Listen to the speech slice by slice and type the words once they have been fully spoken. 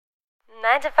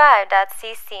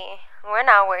9to5.cc. We're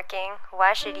not working.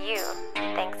 Why should you?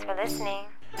 Thanks for listening.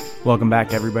 Welcome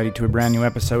back, everybody, to a brand new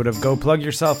episode of Go Plug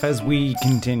Yourself as we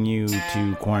continue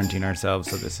to quarantine ourselves.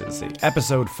 So this is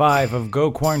episode 5 of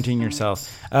Go Quarantine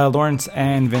Yourself. Lawrence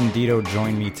and Vendito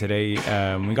joined me today.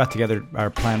 We got together. Our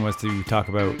plan was to talk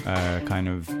about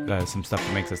some stuff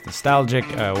that makes us nostalgic,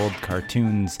 old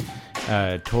cartoons,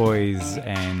 toys,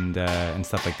 and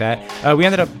stuff like that. We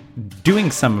ended up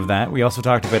doing some of that. We also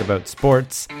talked a bit about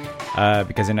sports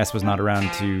because Ines was not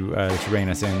around to rein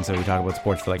us in, so we talked about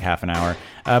sports for like half an hour.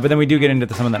 But then we do get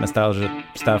into some of that nostalgia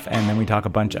stuff, and then we talk a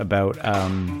bunch about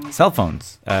cell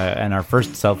phones and our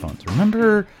first cell phones.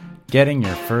 Remember getting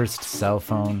your first cell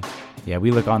phone? Yeah,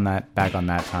 we look back on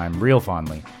that time real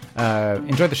fondly.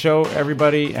 Enjoy the show,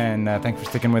 everybody, and thanks for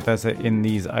sticking with us in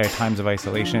these times of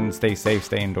isolation. Stay safe,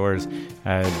 stay indoors,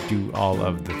 do all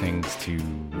of the things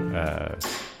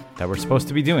that we're supposed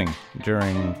to be doing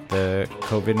during the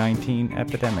COVID-19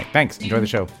 epidemic. Thanks. Enjoy the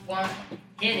show.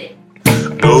 Hit it.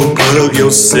 Go plug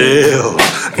yourself,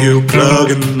 you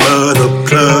plugging mother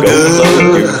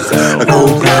plugger.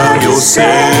 Go plug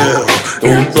yourself,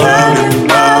 you plugging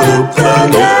mother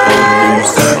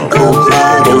plugger. Go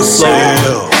plug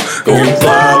yourself, you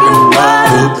plugging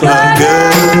mother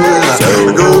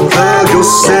plugger. Go plug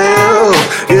yourself,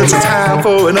 it's time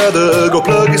for another Go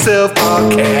Plug Yourself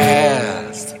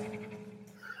podcast.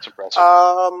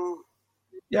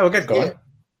 Yeah, we'll get going.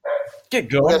 Get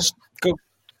going.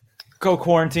 Go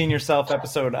quarantine yourself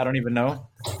episode, I don't even know.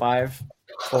 5,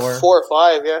 4. 4 or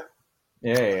 5, yeah.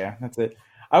 Yeah, that's it.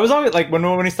 I was always like,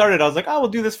 when he started, I was like, oh,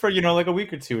 we'll do this for, like a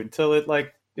week or two until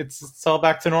it's all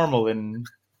back to normal. And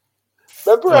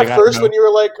remember at first when you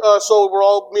were like, so we're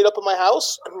all meet up at my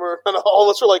house? And all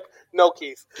of us were like, no,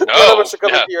 Keith. No, none of us are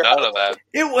coming to your none house. of that.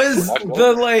 It was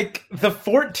the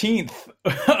 14th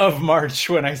of March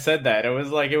when I said that. It was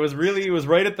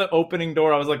right at the opening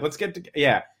door. I was like, let's get to,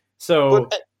 yeah. So...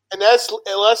 And that's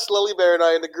Lily Bear and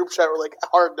I in the group chat were like,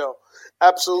 hard no.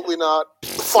 Absolutely not.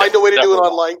 Find a way to do it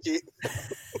online, Keith.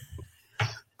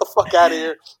 The fuck out of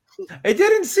here. It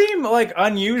didn't seem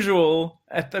unusual.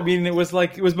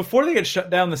 It was before they had shut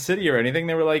down the city or anything.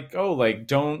 They were like, don't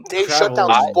They travel. shut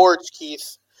down sports,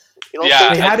 Keith. You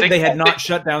They had not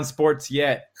shut down sports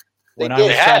yet when I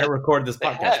was trying to record this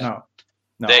podcast. No.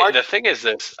 The thing is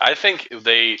this. I think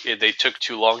they took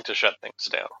too long to shut things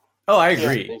down. Oh, I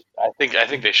agree. I think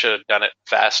they should have done it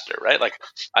faster, right? Like,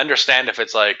 I understand if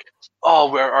it's like, oh,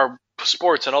 we're our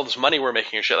sports and all this money we're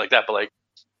making and shit like that, but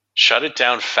shut it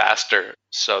down faster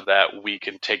so that we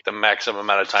can take the maximum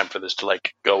amount of time for this to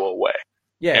go away.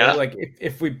 Yeah,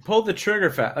 if we pull the trigger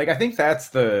fast, I think that's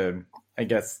the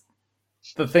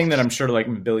thing that I'm sure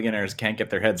billionaires can't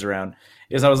get their heads around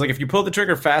is I was like, if you pull the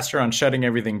trigger faster on shutting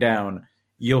everything down,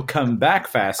 you'll come back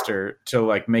faster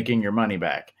to making your money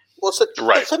back. Well, so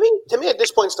right. to me, at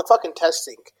this point, it's the fucking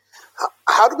testing.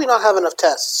 How do we not have enough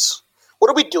tests? What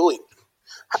are we doing?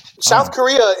 South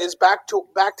Korea is back to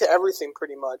everything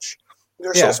pretty much.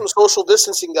 There's still some social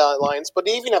distancing guidelines, but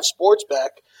they even have sports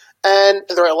back, and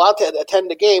they're allowed to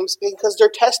attend the games because they're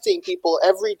testing people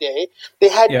every day. They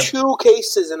had 2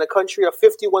 cases in a country of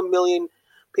 51 million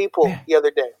people the other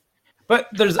day. But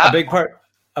there's a big part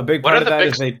of that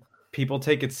is people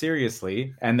take it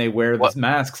seriously and they wear the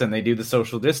masks and they do the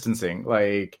social distancing.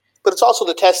 But it's also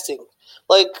the testing.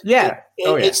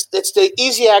 It's the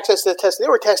easy access to the testing. They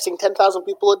were testing 10,000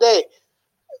 people a day.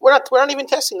 We're not even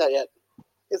testing that yet.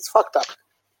 It's fucked up.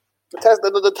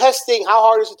 The testing. How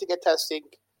hard is it to get testing?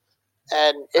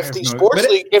 And if these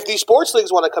sports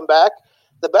leagues want to come back,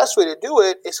 the best way to do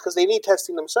it is because they need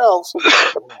testing themselves.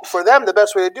 For them, the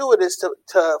best way to do it is to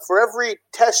for every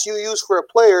test you use for a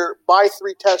player, buy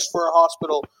 3 tests for a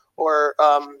hospital or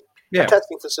a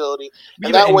testing facility.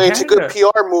 And that way, it's a good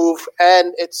PR move,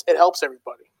 and it helps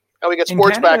everybody. And we get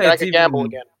sports back, and I can gamble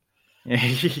again. I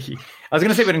was going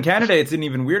to say, but in Canada, it's an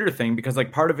even weirder thing because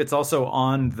part of it's also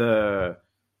on the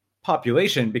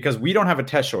population because we don't have a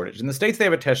test shortage. In the States, they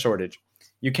have a test shortage.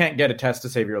 You can't get a test to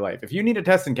save your life. If you need a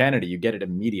test in Canada, you get it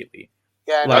immedially.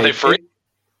 Yeah, are they free?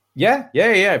 Yeah.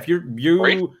 If you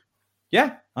free?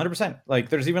 Yeah, 100%.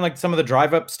 There's even some of the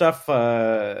drive-up stuff.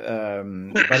 A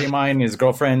buddy of mine, his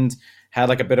girlfriend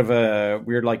had a bit of a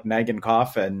weird nagging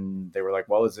cough, and they were like,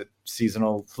 "Well, is it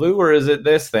seasonal flu or is it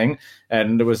this thing?"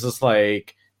 And it was just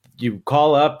you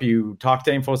call up, you talk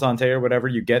to Info Santé or whatever,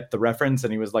 you get the reference,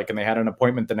 and he was and they had an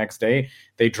appointment the next day.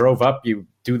 They drove up, you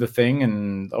do the thing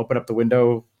and open up the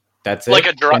window. That's it. Like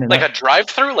a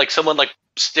drive-through? Someone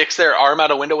sticks their arm out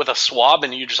a window with a swab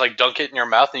and you just dunk it in your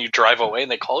mouth and you drive away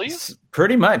and they call you?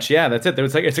 Pretty much, yeah, that's it.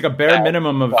 It's a bare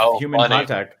minimum of human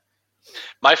contact.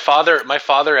 My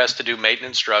father has to do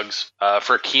maintenance drugs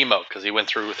for chemo because he went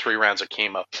through 3 rounds of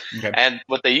chemo. Okay. And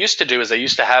what they used to do is they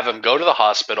used to have him go to the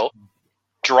hospital,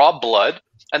 draw blood,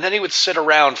 and then he would sit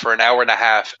around for an hour and a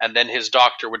half, and then his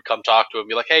doctor would come talk to him and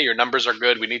be like, hey, your numbers are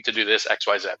good. We need to do this, X,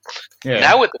 Y, Z. Yeah.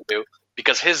 Now what they do,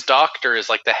 because his doctor is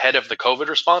like the head of the COVID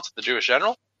response at the Jewish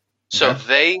General, so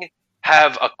they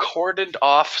have a cordoned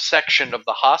off section of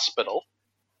the hospital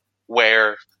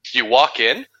where you walk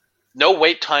in, no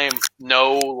wait time,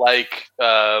 no like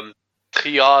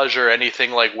triage or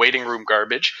anything like waiting room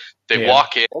garbage. They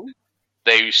walk in,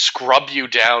 they scrub you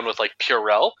down with like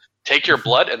Purell, take your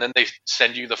blood, and then they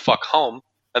send you the fuck home,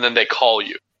 and then they call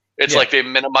you. It's like they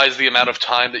minimize the amount of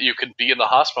time that you could be in the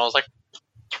hospital. I was like,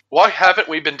 why haven't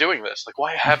we been doing this? Like,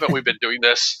 why haven't we been doing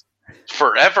this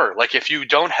forever? Like, if you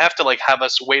don't have to like have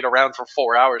us wait around for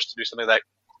 4 hours to do something that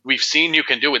we've seen you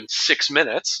can do in 6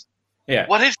 minutes. Yeah.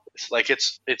 What is this? Like,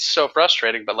 it's so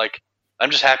frustrating, but like, I'm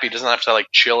just happy he doesn't have to like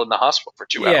chill in the hospital for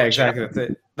 2 hours. Yeah, exactly. That's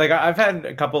it. Like, I've had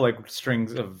a couple like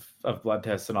strings of blood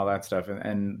tests and all that stuff,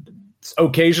 and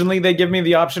occasionally they give me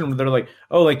the option where they're like,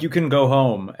 oh, like you can go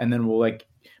home, and then we'll like,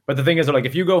 but the thing is, they're like,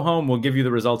 if you go home, we'll give you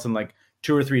the results in like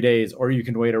 2 or 3 days, or you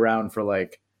can wait around for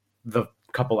like the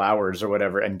couple hours or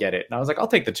whatever and get it. And I was like, I'll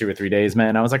take the 2 or 3 days,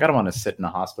 man. I was like, I don't want to sit in a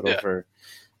hospital for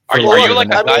Are you like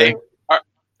a guy?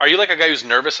 Are you like a guy who's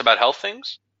nervous about health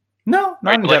things? No,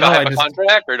 not in like general. a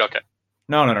hypochondriac or okay.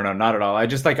 No, not at all. I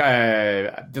just like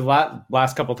the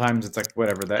last couple times it's like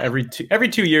whatever. That every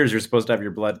 2 years you're supposed to have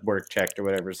your blood work checked or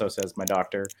whatever. So says my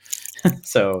doctor.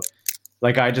 So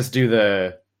like I just do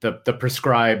the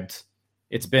prescribed.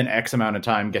 It's been X amount of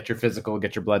time. Get your physical,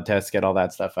 get your blood test, get all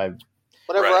that stuff.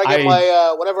 Whenever I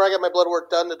get my blood work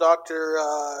done, the doctor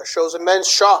shows immense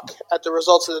shock at the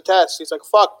results of the test. He's like,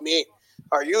 "Fuck me,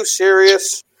 are you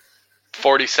serious?"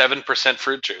 47%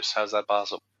 fruit juice. How's that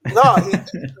possible?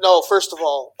 No. First of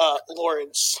all,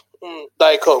 Lawrence,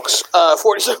 Diet Cokes,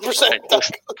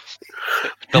 47%.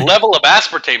 The level of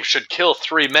aspartame should kill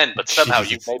 3 men, but somehow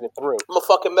you made it through. I'm a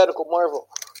fucking medical marvel.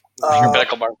 You're a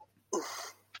medical marvel.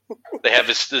 They have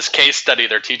this case study.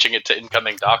 They're teaching it to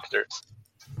incoming doctors.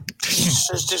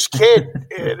 There's this kid.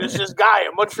 There's this guy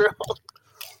in Montreal.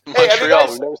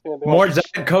 More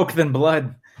Diet Coke than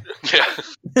blood. Yeah.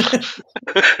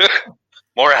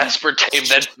 More aspartame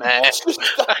than man.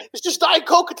 It's just Diet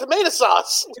Coke and tomato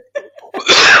sauce.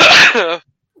 That's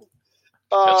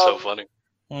so funny.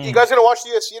 You guys gonna watch the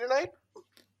UFC tonight?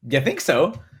 Yeah, I think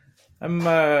so. I'm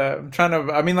trying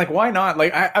to. I mean, like, why not?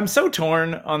 Like, I'm so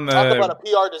torn on the. Talk about a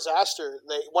PR disaster.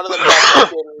 One of them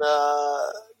got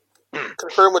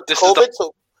confirmed with COVID.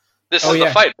 This is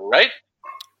the fight, right?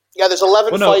 Yeah, there's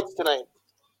 11 fights tonight.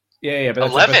 Yeah,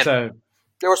 but 11.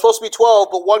 There were supposed to be 12,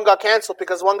 but one got canceled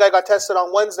because one guy got tested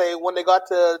on Wednesday when they got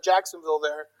to Jacksonville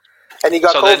there, and he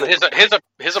got COVID. So then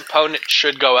his opponent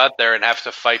should go out there and have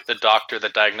to fight the doctor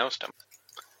that diagnosed him.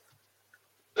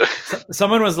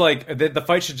 Someone was like, the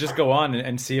fight should just go on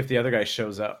and see if the other guy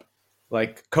shows up.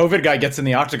 Like, COVID guy gets in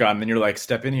the octagon, and then you're like,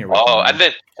 step in here. And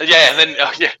then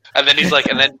he's like,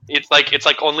 and then it's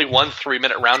like only 1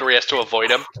 3-minute round where he has to avoid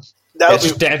him.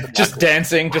 Just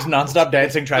dancing, just nonstop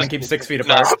dancing, trying to keep 6 feet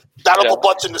apart. That'll go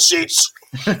butts in the seats.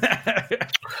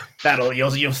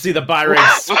 You'll see the buy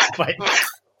rates fight.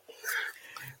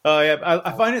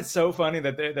 I find it so funny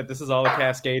that this is all a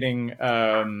cascading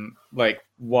like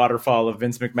waterfall of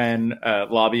Vince McMahon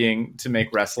lobbying to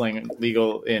make wrestling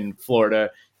legal in Florida.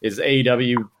 Is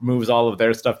AEW moves all of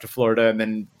their stuff to Florida, and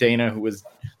then Dana, who was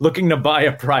looking to buy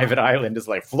a private island, is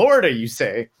like, Florida, you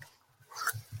say?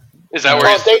 Is that where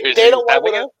at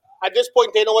this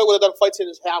point, Dana White would have done fights in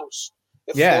his house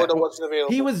if Florida wasn't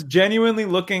available. He was genuinely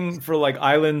looking for like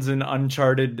islands in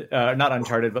uncharted, not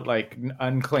uncharted, but like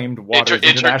unclaimed waters.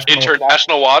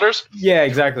 International waters? Yeah,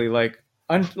 exactly. Like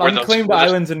unclaimed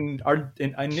islands in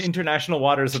international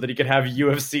waters so that he could have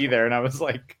UFC there. And I was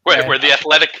like... Where the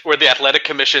athletic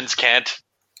commissions can't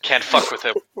fuck with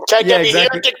him. Can't get me here,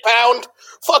 Dick Pound.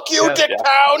 Fuck you, Dick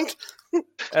Pound.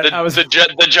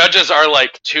 The judges are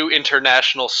like 2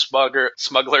 international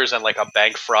smugglers and like a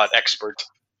bank fraud expert.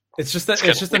 It's just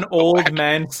an old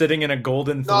man sitting in a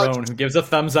golden throne who gives a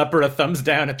thumbs up or a thumbs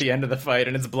down at the end of the fight,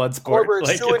 and it's blood sport. Or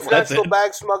it's 2 international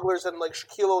bag smugglers and like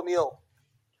Shaquille O'Neal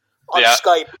on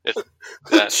Skype.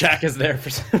 Shaq is there for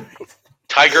some reason.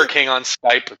 Tiger King on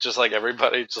Skype, just like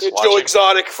everybody just watching. Joe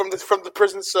Exotic from the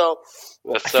prison cell.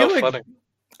 That's so funny.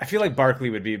 I feel like Barkley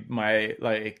would be my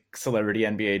like celebrity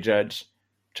NBA judge.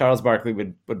 Charles Barkley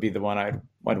would be the one I'd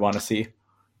want to see.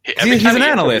 He's an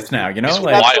analyst now, you know. He'd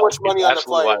have too much money on the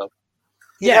fight.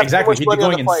 Yeah, exactly. He'd be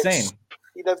going insane.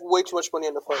 He'd have way too much money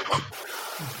on the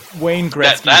fight. Wayne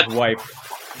Gretzky's wife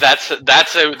That's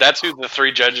who the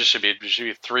three judges should be. It should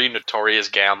be three notorious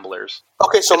gamblers.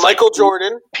 Okay, so it's Michael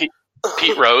Jordan, Pete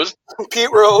Rose,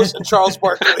 and Charles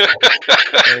Barkley. There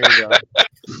you go.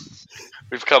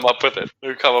 We've come up with it.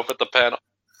 We've come up with the panel.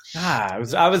 I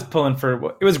was pulling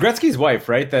for it was Gretzky's wife,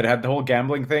 right? That had the whole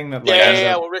gambling thing. That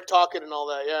well, Rick Tocchet and all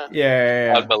that.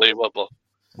 Yeah. Unbelievable.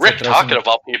 Rick Tocchet of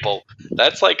all people.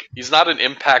 That's like he's not an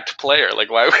impact player.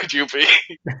 Like, why would you be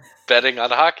betting on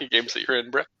hockey games that you're in,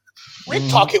 bro? Rick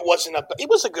Tocchet he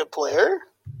was a good player.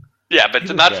 Yeah, but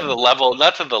not to the level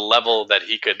that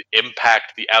he could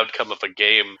impact the outcome of a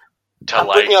game. I'm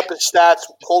bringing up his stats.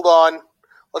 Hold on,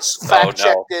 let's fact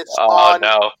check this.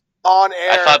 On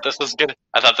air. I thought this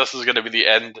was gonna be the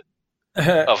end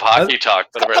of hockey talk,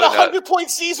 but he had a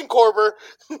 100-point season, Corber.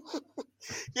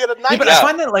 He had a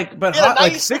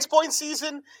 96-point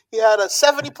season. He had a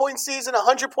 70-point season, a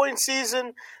 100-point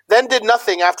season. Then did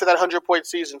nothing after that 100-point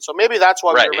season. So maybe that's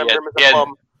why we remember him as a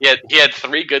bum. He had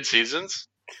 3 good seasons.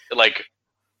 Like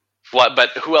what? But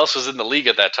who else was in the league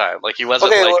at that time? Like he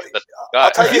wasn't the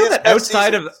guy. I feel that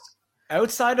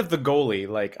outside of the goalie,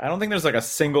 like I don't think there's like a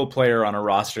single player on a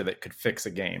roster that could fix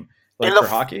a game for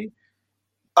hockey.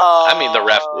 I mean the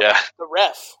ref. Yeah, the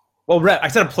ref. Well, I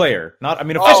said a player, not. I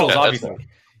mean officials, obviously.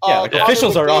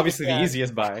 Officials are obviously the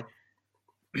easiest by.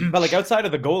 But like outside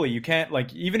of the goalie, you can't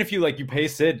even if you pay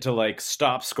Sid to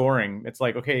stop scoring. It's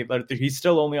like okay, he's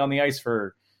still only on the ice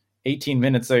for 18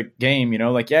 minutes a game.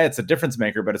 It's a difference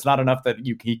maker, but it's not enough that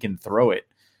he can throw it.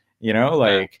 You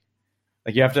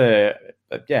have to.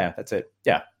 Yeah, that's it.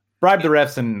 Yeah, bribe the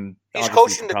refs and he's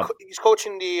coaching the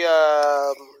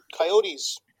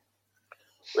Coyotes.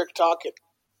 Rick Tocchet.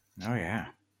 Oh yeah.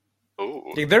 Ooh.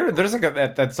 There's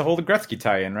that's the whole Gretzky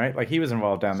tie-in, right? Like he was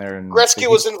involved down there. And Gretzky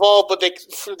was involved, but the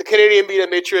Canadian media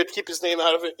made sure to keep his name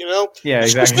out of it. Yeah,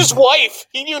 exactly. It's his wife.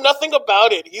 He knew nothing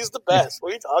about it. He's the best.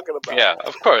 What are you talking about? Yeah,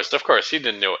 of course. He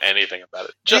didn't know anything about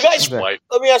it. Just his wife.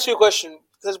 Let me ask you a question.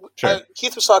 Because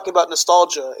Keith was talking about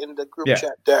nostalgia in the group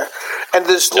chat there, and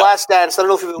this Last Dance. I don't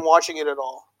know if you've been watching it at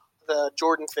all. The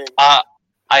Jordan thing. I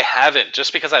haven't.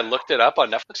 Just because I looked it up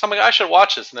on Netflix, I'm like, I should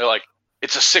watch this, and they're like,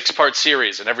 it's a 6-part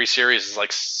series, and every series is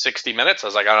like 60 minutes. I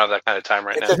was like, I don't have that kind of time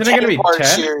right now. It's a 10-part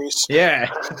series. Yeah,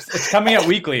 it's coming out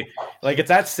weekly. Like it's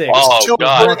at 6. Oh,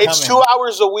 God. It's 2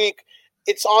 hours a week.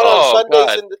 It's on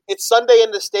Sundays. It's Sunday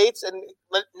in the States, and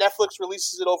Netflix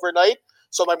releases it overnight.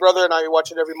 So my brother and I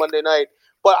watch it every Monday night.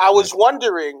 But I was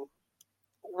wondering,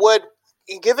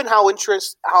 given how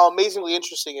amazingly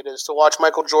interesting it is to watch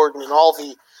Michael Jordan and all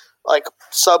the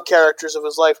sub characters of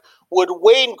his life, would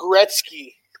Wayne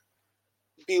Gretzky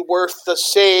be worth the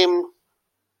same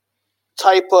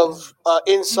type of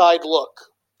inside look?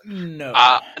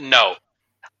 No. No.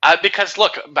 Because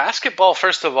look, basketball,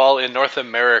 first of all, in North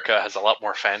America has a lot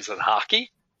more fans than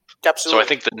hockey. Absolutely. So I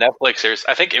think the Netflix series,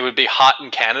 I think it would be hot in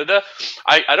Canada.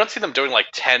 I don't see them doing a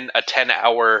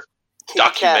 10-hour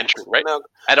documentary, right? No.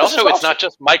 And also, it's not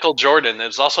just Michael Jordan.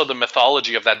 It's also the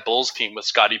mythology of that Bulls team with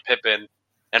Scottie Pippen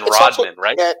and Rodman,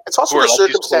 right? Yeah, it's also the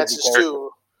circumstances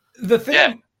too.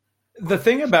 The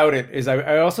thing about it is,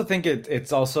 I also think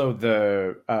it's also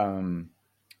the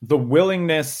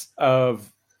willingness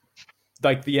of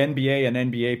the NBA and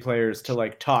NBA players to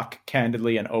talk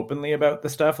candidly and openly about the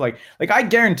stuff. Like I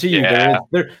guarantee you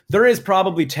there is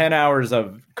probably 10 hours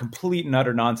of complete and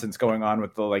utter nonsense going on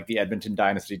with the Edmonton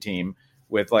Dynasty team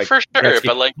with for sure,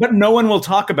 Gretzky. but no one will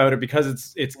talk about it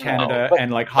because it's Canada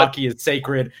and hockey is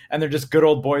sacred and they're just good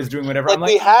old boys doing whatever.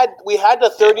 We had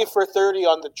the 30 for 30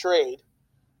 on the trade.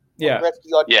 Yeah.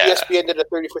 Gretzky on ESPN did a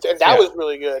 30 for 30, and that was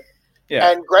really good.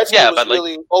 Yeah. And Gretzky was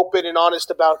really open and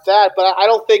honest about that, but I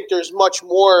don't think there's much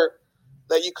more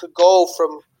that you could go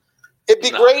from. It'd be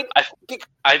great. I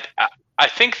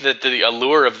think that the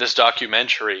allure of this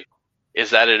documentary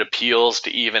is that it appeals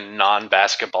to even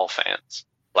non-basketball fans.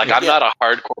 I'm not a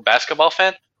hardcore basketball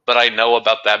fan, but I know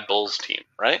about that Bulls team,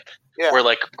 right? Yeah. Where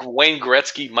Wayne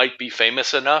Gretzky might be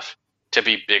famous enough to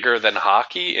be bigger than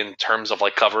hockey in terms of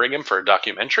covering him for a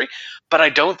documentary, but I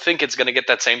don't think it's going to get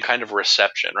that same kind of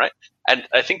reception, right? And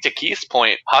I think to Keith's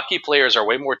point, hockey players are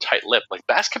way more tight-lipped.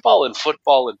 Basketball and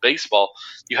football and baseball,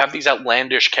 you have these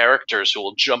outlandish characters who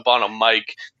will jump on a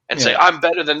mic and say, I'm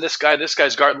better than this guy. This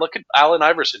guy's guard. Look at Allen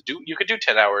Iverson. You could do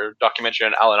 10-hour documentary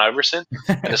on Allen Iverson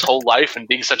and his whole life and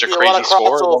being such a crazy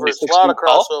scorer. A lot of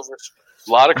crossovers.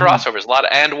 A lot of crossovers. A lot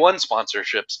of and-one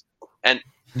sponsorships. And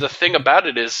the thing about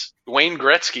it is Wayne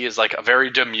Gretzky is a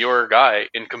very demure guy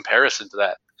in comparison to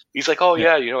that. He's I go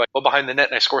behind the net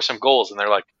and I score some goals, and they're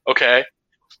like, okay,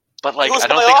 but I don't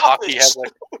think hockey has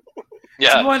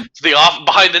behind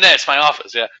the net. It's my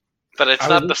office, but it's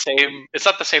not the same. It's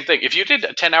not the same thing. If you did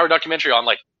a 10-hour documentary on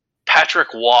Patrick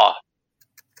Waugh,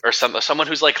 or someone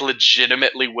who's like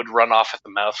legitimately would run off at the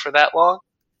mouth for that long,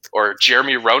 or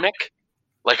Jeremy Roenick.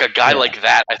 Like a guy like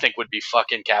that, I think would be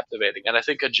fucking captivating. And I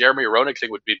think a Jeremy Roenick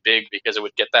thing would be big because it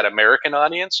would get that American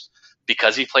audience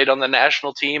because he played on the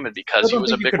national team and because he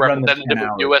was a big representative of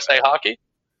USA hockey.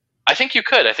 I think you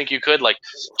could like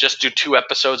just do 2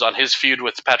 episodes on his feud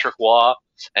with Patrick Waugh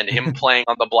and him playing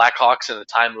on the Blackhawks in the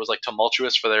time it was like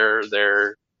tumultuous for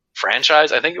their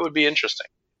franchise. I think it would be interesting.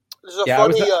 There's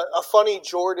a funny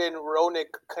Jordan Roenick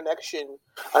connection.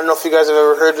 I don't know if you guys have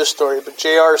ever heard this story, but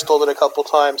JR has told it a couple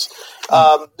times.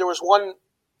 There was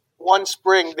one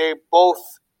spring,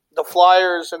 the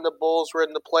Flyers and the Bulls were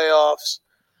in the playoffs.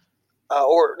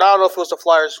 Or I don't know if it was the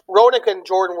Flyers. Roenick and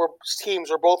Jordan were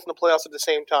both in the playoffs at the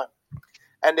same time,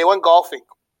 and they went golfing.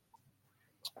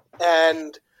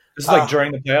 And this is like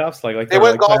during the playoffs, like they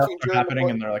went golfing during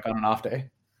happening, and they're like on an off day.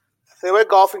 They went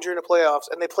golfing during the playoffs,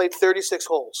 and they played 36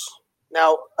 holes.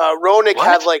 Now Roenick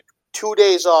had like 2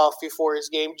 days off before his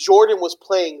game. Jordan was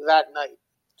playing that night.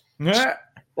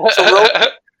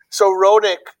 So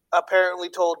Roenick apparently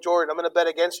told Jordan, "I'm going to bet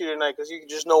against you tonight because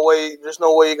there's no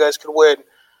way you guys could win."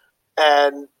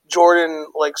 And Jordan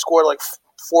scored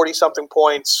 40-something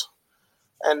points,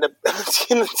 and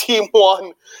the team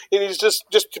won. And he's just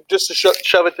to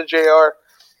shove it to JR.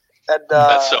 And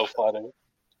that's so funny.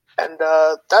 And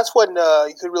that's when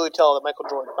you could really tell that Michael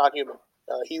Jordan, not human.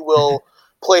 He will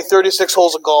play 36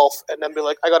 holes of golf and then be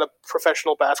like, "I got a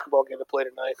professional basketball game to play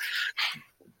tonight.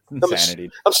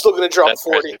 Insanity. I'm still going to drop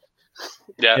 40." Crazy.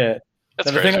 Yeah.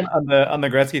 That's the thing on the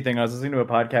Gretzky thing, I was listening to a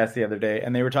podcast the other day,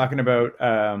 and they were talking about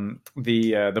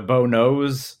the Bo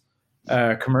Knows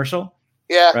commercial.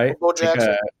 Yeah, right. With Bo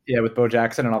Jackson. With Bo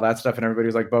Jackson and all that stuff, and everybody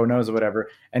was like, "Bo knows" or whatever.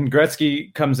 And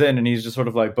Gretzky comes in, and he's just sort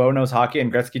of like, "Bo knows hockey,"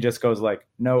 and Gretzky just goes like,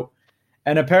 "No."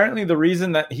 And apparently, the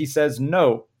reason that he says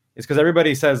no is because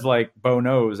everybody says like Bo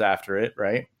knows after it,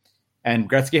 right? And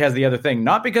Gretzky has the other thing,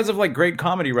 not because of like great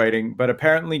comedy writing, but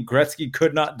apparently Gretzky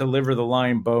could not deliver the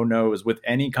line "Bo knows" with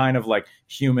any kind of like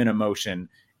human emotion.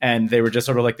 And they were just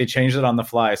sort of like, they changed it on the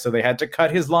fly. So they had to cut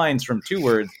his lines from 2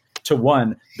 words to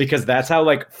 1 because that's how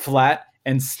like flat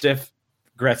and stiff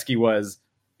Gretzky was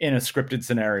in a scripted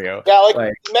scenario. Yeah,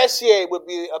 like Messier would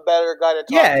be a better guy to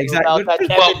talk to exactly. about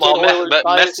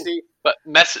that But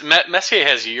Messier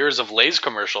has years of Lay's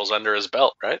commercials under his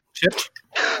belt, right?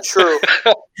 True.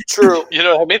 You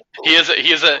know what I mean? He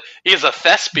is a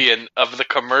thespian of the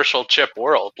commercial chip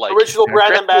world, like original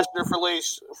brand ambassador for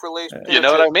Lay's. You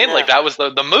know what I mean? Yeah. Like that was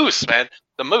the moose, man,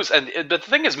 the moose. But the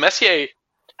thing is, Messier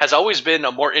has always been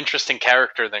a more interesting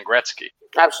character than Gretzky.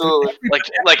 Absolutely.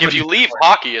 Like if you leave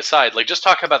hockey aside, like just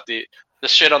talk about the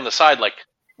shit on the side, like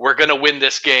we're gonna win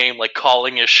this game, like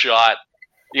calling his shot.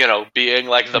 You know, being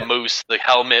like the moose, the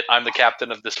helmet, I'm the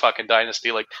captain of this fucking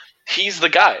dynasty. Like, he's the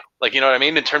guy. Like, you know what I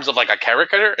mean? In terms of like a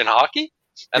character in hockey.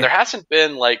 And there hasn't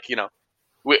been like, you know,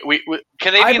 we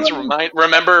Canadians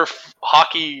remember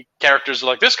hockey characters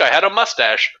like this guy had a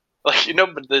mustache. Like, you know,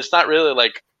 but it's not really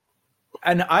like.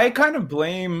 And I kind of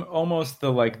blame almost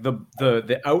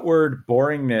the outward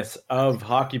boringness of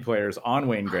hockey players on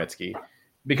Wayne Gretzky.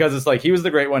 Because it's like he was the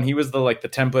great one. He was the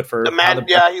template for the man.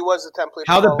 He was the template.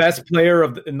 How the best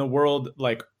player in the world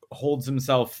like holds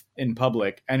himself in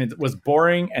public, and it was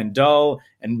boring and dull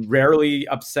and rarely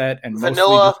upset and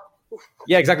vanilla.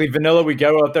 Yeah, exactly. Vanilla. We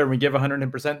go out there and we give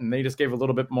 110%, and they just gave a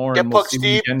little bit more. Get pucks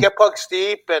deep,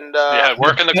 and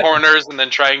work in the corners, and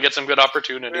then try and get some good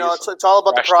opportunities. You know, it's all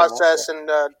about the process and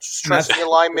stressing your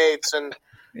line mates and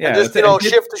just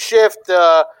shift to shift,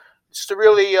 just to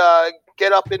really.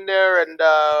 Get up in there and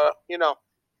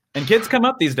And kids come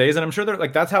up these days, and I'm sure they're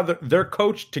like that's how they're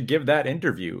coached to give that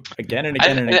interview again and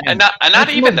again and again. And not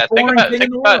even that.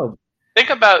 Think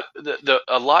about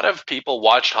a lot of people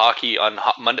watched hockey on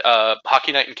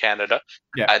Hockey Night in Canada,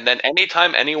 and then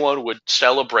anytime anyone would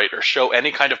celebrate or show any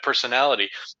kind of personality,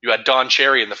 you had Don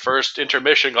Cherry in the first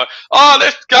intermission going, "Oh,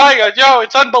 this guy,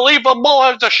 it's unbelievable!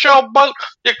 It's a showboat.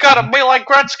 You gotta be like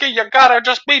Gretzky. You gotta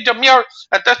just be demure.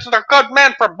 And this is a good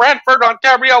man from Brantford,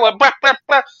 Ontario, and blah blah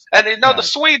blah. And the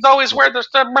Swedes always wear this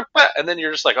blah, blah, blah." And then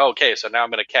you're just like, "Okay, so now I'm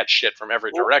gonna catch shit from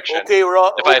every direction." Okay,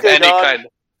 if I have any Don. kind.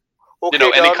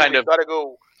 Okay, any kind of gotta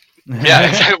go. Yeah,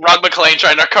 exactly. Ron McLean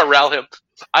trying to corral him.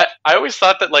 I always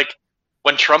thought that like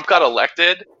when Trump got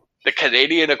elected, the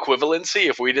Canadian equivalency,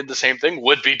 if we did the same thing,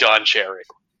 would be Don Cherry.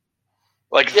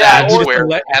 Like that's where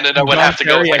Canada would have to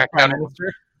go. Like a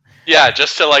minister. Yeah,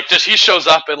 just he shows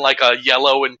up in like a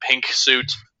yellow and pink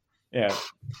suit. Yeah.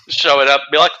 Show it up,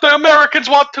 be like, the Americans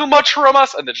want too much from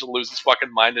us, and then just lose his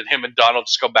fucking mind, and him and Donald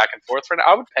just go back and forth for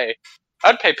now.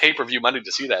 I'd pay pay-per-view money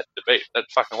to see that debate.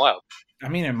 That's fucking wild. I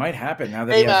mean, it might happen now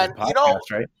that he has his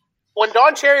podcast, right? when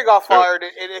Don Cherry got fired,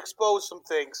 it exposed some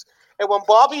things. And when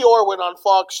Bobby Orr went on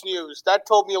Fox News, that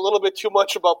told me a little bit too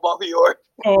much about Bobby Orr.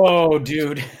 Oh,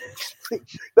 dude.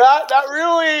 that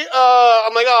really,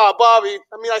 I'm like, Bobby.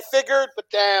 I mean, I figured, but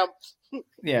damn.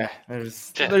 Yeah, there's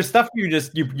stuff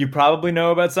you probably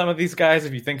know about some of these guys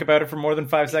if you think about it for more than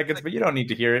 5 seconds, but you don't need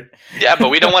to hear it. Yeah, but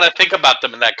we don't want to think about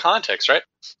them in that context, right?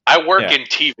 I work in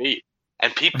TV,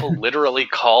 and people literally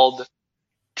called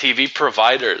TV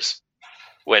providers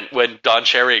when Don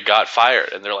Cherry got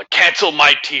fired, and they're like, "Cancel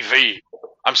my TV.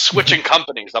 I'm switching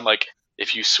companies." I'm like,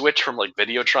 if you switch from like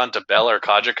Videotron to Bell or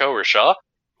Cogeco or Shaw,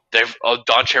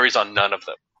 Don Cherry's on none of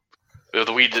them.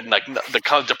 We didn't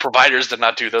the providers did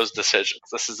not do those decisions.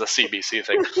 This is a CBC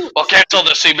thing. Well, cancel the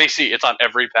CBC. It's on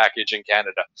every package in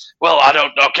Canada. Well, I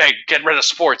don't. Okay, get rid of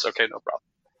sports. Okay, no problem.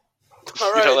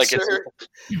 All right, sir.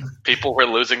 People were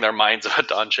losing their minds about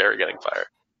Don Cherry getting fired.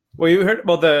 Well, you heard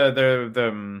about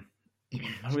the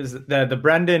who is it? The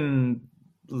Brandon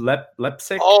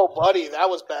Lepsick? Oh, buddy, that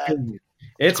was bad.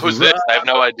 Who's this? I have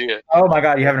no idea. Oh my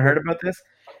god, you haven't heard about this?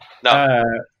 No.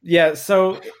 Yeah,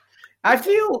 so I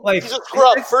feel like he's a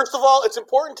scrub. First of all, it's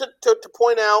important to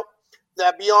point out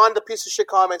that beyond the piece of shit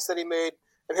comments that he made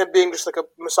and him being just like a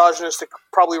misogynistic,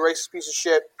 probably racist piece of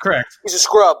shit. Correct. He's a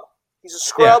scrub. He's a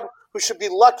scrub who should be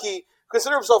lucky,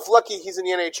 consider himself lucky he's in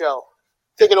the NHL.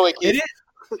 Take it away, Keith.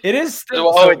 It is.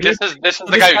 Still, this is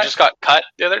the guy who just got cut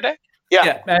the other day?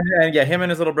 Yeah, and him and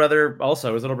his little brother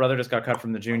also. His little brother just got cut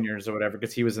from the juniors or whatever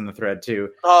because he was in the thread too.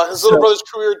 His little brother's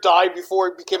career died before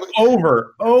he became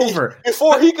over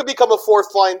before he could become a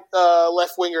fourth line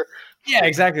left winger. Yeah,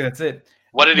 exactly. That's it.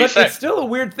 What did he say? It's still a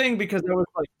weird thing because I was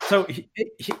like, so he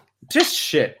just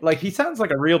shit. Like he sounds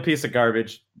like a real piece of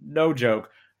garbage, no joke.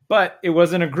 But it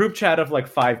was in a group chat of like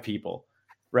 5 people,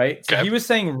 right? So he was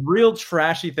saying real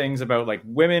trashy things about like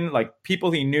women, like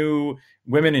people he knew,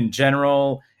 women in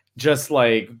general. Just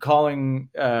like calling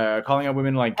out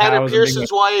women like cows. Anna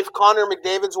Pearson's wife, Connor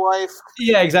McDavid's wife.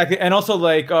 Yeah, exactly. And also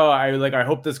like, I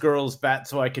hope this girl's fat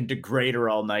so I can degrade her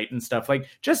all night and stuff. Like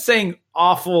just saying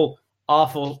awful,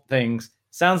 awful things.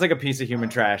 Sounds like a piece of human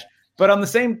trash. But on the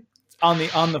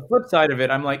flip side of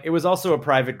it, I'm like, it was also a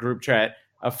private group chat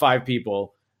of 5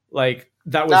 people. Like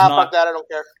that was not. Fuck that. I don't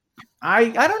care.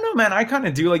 I don't know, man. I kind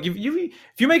of do. Like if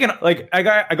you make an like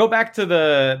I go back to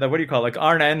the what do you call it? Like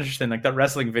Arn Anderson, like that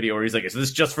wrestling video where he's like, "Is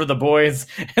this just for the boys?"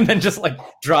 And then just like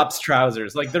drops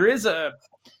trousers. Like there is a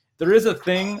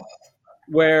thing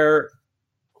where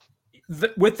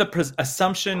with the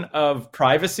assumption of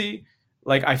privacy,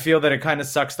 like I feel that it kind of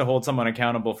sucks to hold someone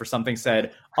accountable for something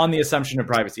said on the assumption of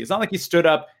privacy. It's not like he stood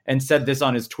up and said this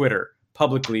on his Twitter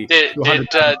publicly. Did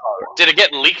it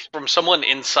get leaked from someone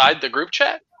inside the group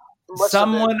chat?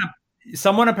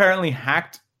 Someone apparently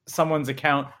hacked someone's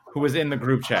account who was in the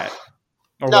group chat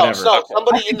or no, whatever. So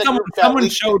somebody in the group chat. Someone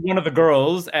showed one of the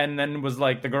girls and then was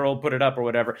like, the girl put it up or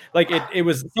whatever. Like it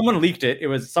was someone leaked it. It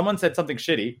was someone said something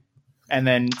shitty, and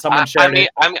then someone shared it.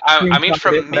 I mean,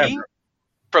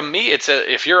 from me, it's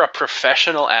if you're a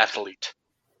professional athlete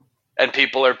and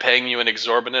people are paying you an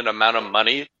exorbitant amount of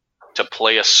money to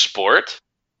play a sport.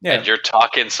 Yeah. And you're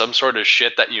talking some sort of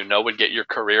shit that you know would get your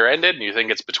career ended, and you think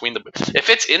it's if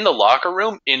it's in the locker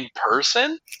room in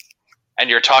person, and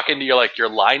you're talking to your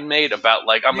line mate about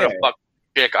like I'm gonna fuck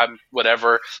chick, I'm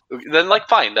whatever, then like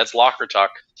fine, that's locker talk.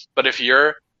 But if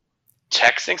you're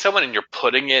texting someone and you're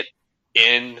putting it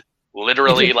in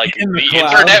literally like the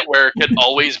internet where it could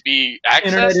always be accessed,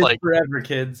 internet is like forever,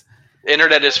 kids.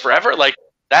 Internet is forever, like.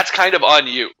 That's kind of on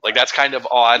you. Like, that's kind of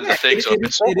on the thing. So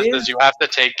because you have to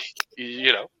take,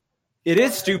 It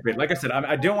is stupid. Like I said,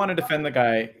 I don't want to defend the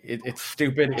guy. It's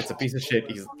stupid. It's a piece of shit.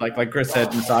 He's, like Chris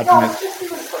said,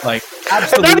 misogynist. Like,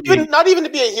 absolutely. And not even to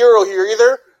be a hero here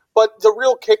either, but the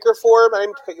real kicker for him, I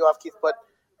didn't cut you off, Keith, but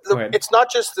it's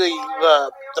not just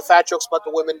the fat jokes about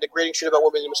the women, degrading shit about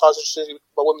women, the misogyny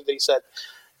about women that he said.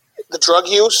 The drug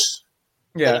use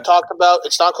that he talked about,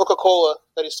 it's not Coca-Cola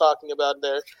that he's talking about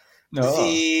there. No.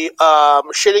 The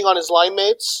shitting on his line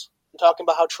mates and talking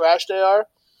about how trash they are.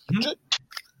 Mm-hmm.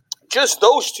 Just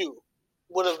those 2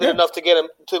 would have been enough to get him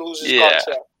to lose his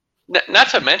contract. Not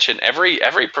to mention, every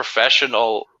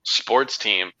professional sports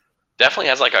team definitely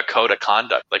has like a code of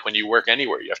conduct. Like when you work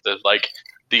anywhere, you have to like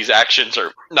these actions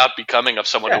are not becoming of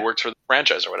someone who works for the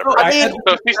franchise or whatever.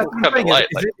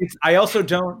 I also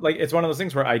don't like. It's one of those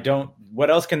things where I don't. What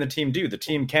else can the team do? The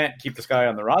team can't keep this guy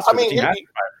on the roster. The team has to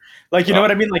fire. Like, you know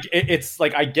what I mean? Like, it's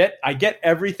like I get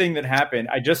everything that happened.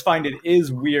 I just find it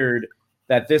is weird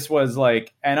that this was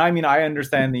like, and I mean, I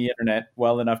understand the internet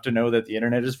well enough to know that the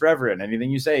internet is forever and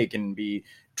anything you say can be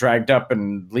dragged up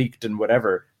and leaked and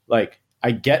whatever. Like,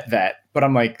 I get that, but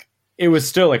I'm like, it was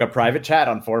still like a private chat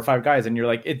on 4 or 5 guys. And you're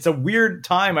like, it's a weird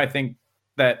time, I think,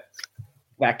 that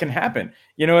can happen.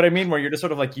 You know what I mean? Where you're just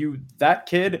sort of like, that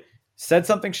kid said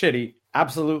something shitty.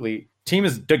 Absolutely. Team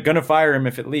is going to fire him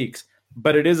if it leaks.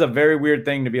 But it is a very weird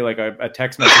thing to be like a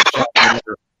text message chat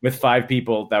with 5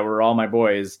 people that were all my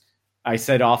boys. I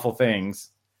said awful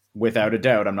things without a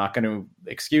doubt. I'm not going to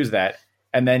excuse that.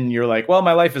 And then you're like, well,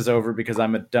 my life is over because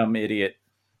I'm a dumb idiot.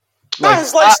 Like,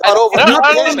 his life's not over.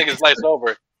 I don't think his life's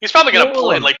over. He's probably going to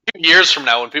play like 2 years from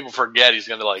now when people forget. He's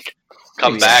going to like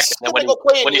come back. And then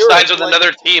when he signs with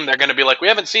another team, they're going to be like, we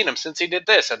haven't seen him since he did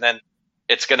this. And then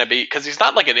it's going to be because he's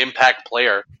not like an impact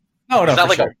player. No, he's not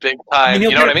like a big time.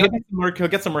 You know what I mean? He'll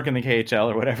get some work in the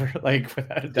KHL or whatever. Like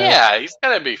without a doubt. Yeah, he's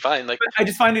going to be fine. Like I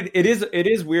just find it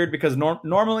is weird because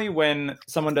normally when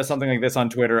someone does something like this on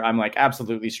Twitter, I'm like,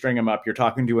 absolutely string him up. You're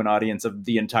talking to an audience of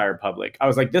the entire public. I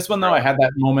was like, this one though, I had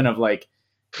that moment of like,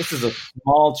 this is a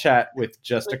small chat with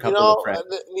just a couple of friends. At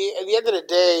the end of the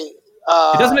day,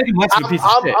 it doesn't make him less of a piece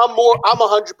of shit. I'm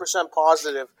 100%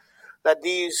 positive that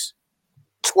these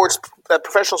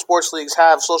professional sports leagues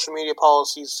have social media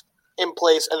policies in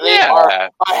place, and they are a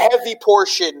heavy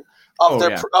portion of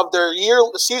their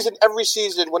season. Every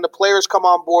season, when the players come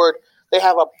on board, they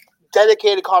have a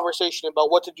dedicated conversation about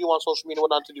what to do on social media, what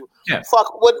not to do. Yeah.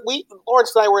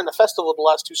 Lawrence and I were in the festival the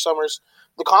last 2 summers,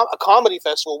 a comedy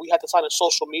festival. We had to sign a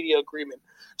social media agreement.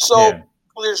 So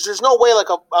there's no way, like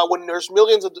when there's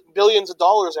billions of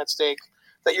dollars at stake,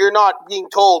 that you're not being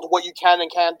told what you can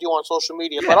and can't do on social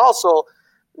media. Yeah. But also,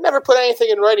 never put anything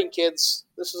in writing, kids.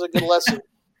 This is a good lesson.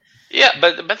 Yeah,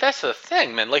 but that's the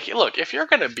thing, man. Like, look, if you're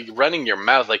going to be running your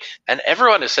mouth, like, and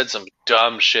everyone has said some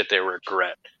dumb shit they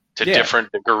regret to different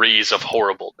degrees of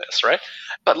horribleness, right?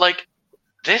 But, like,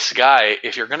 this guy,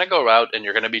 if you're going to go out and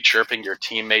you're going to be chirping your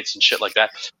teammates and shit like that.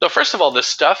 So, first of all, the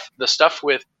stuff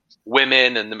with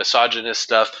women and the misogynist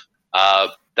stuff,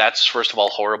 that's, first of all,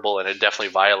 horrible, and it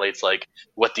definitely violates, like,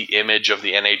 what the image of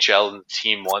the NHL and the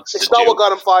team wants to do. It's not what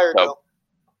got him fired, though.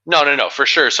 No, for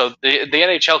sure. So, the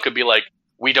NHL could be like,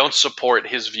 we don't support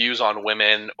his views on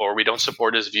women, or we don't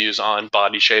support his views on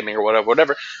body shaming or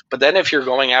whatever. But then if you're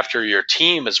going after your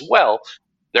team as well,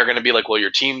 they're going to be like, well, your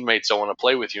teammates don't want to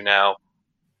play with you now.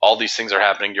 All these things are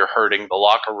happening. You're hurting the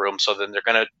locker room. So then they're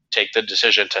going to take the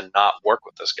decision to not work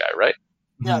with this guy, right?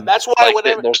 Yeah, that's why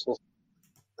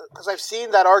because I've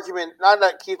seen that argument. Not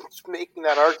that keeps making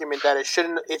that argument that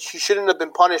he shouldn't have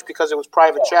been punished because it was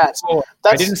private chats.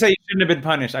 I didn't say he shouldn't have been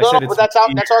punished. I said but that's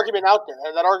argument out there.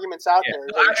 And that argument's out there.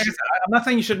 I'm not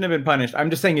saying he shouldn't have been punished.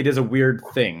 I'm just saying it is a weird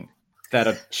thing that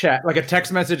a chat, like a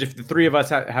text message, if the 3 of us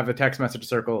have a text message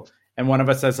circle and one of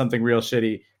us says something real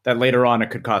shitty, that later on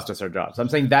it could cost us our jobs. I'm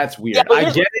saying that's weird. Yeah, I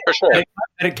get it. For sure. And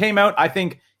it came out. I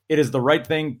think it is the right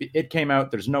thing. It came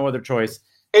out. There's no other choice.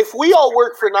 If we all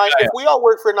work for 9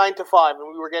 to 5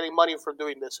 and we were getting money from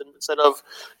doing this instead of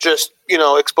just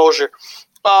exposure,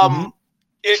 and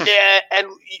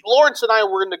Lawrence and I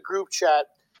were in the group chat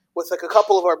with like a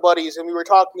couple of our buddies, and we were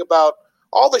talking about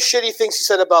all the shitty things he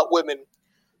said about women,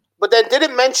 but then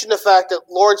didn't mention the fact that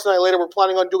Lawrence and I later were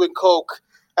planning on doing coke,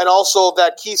 and also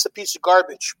that Keith's a piece of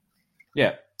garbage.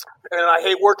 Yeah, and I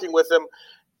hate working with him.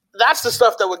 That's the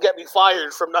stuff that would get me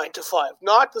fired from 9 to 5.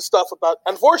 Not the stuff about,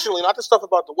 unfortunately, not the stuff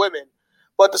about the women,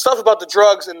 but the stuff about the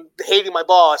drugs and hating my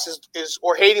boss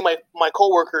or hating my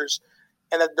coworkers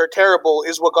and that they're terrible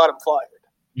is what got him fired.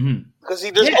 Mm-hmm. Because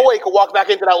there's no way he could walk back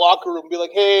into that locker room and be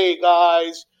like, "Hey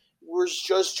guys, we're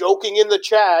just joking in the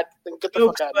chat." Then get the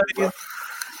fuck out of here.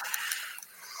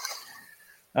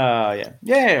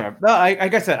 Yeah. No,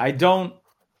 like I said, I don't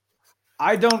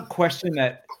question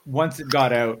that. Once it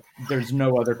got out, there's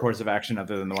no other course of action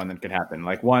other than the one that could happen.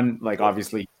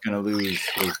 Obviously he's going to lose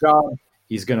his job.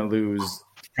 He's going to lose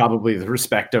probably the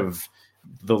respect of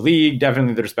the league,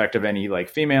 definitely the respect of any like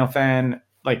female fan.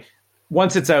 Like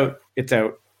once it's out,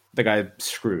 the guy's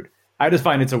screwed. I just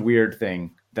find it's a weird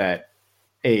thing that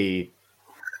I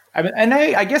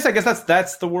guess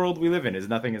that's the world we live in, is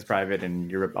nothing is private and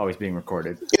you're always being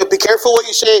recorded. Yeah, be careful what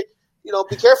you say.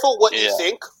 Be careful what you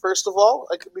think, first of all.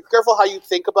 Like, be careful how you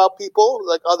think about people,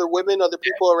 like other women, other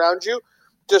people around you.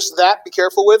 Just that, be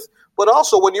careful with. But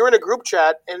also, when you're in a group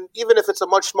chat, and even if it's a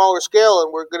much smaller scale, and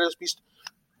if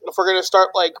we're gonna start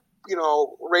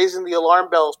raising the alarm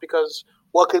bells because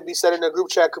what could be said in a group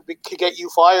chat could get you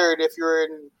fired if you're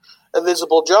in a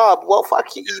visible job. Well,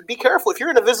 fuck you. Be careful if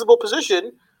you're in a visible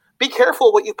position. Be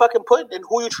careful what you fucking put and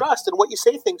who you trust and what you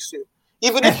say things to.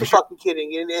 Even if you're fucking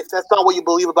kidding, and if that's not what you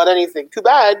believe about anything, too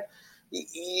bad.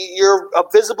 You're a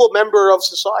visible member of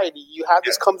society. You have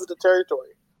this comes with the territory.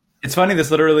 It's funny.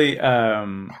 This literally,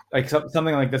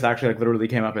 something like this actually literally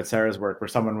came up at Sarah's work, where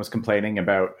someone was complaining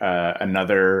about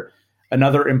another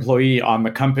another employee on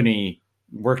the company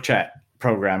work chat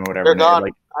program or whatever. They're gone.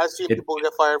 Like, I've seen people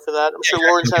get fired for that. I'm sure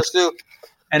Lawrence has too.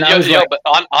 And but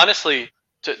honestly,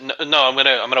 I'm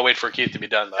gonna wait for Keith to be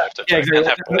done. But I have to. Yeah,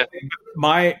 exactly.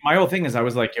 My whole thing is, I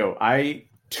was like, I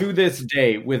to this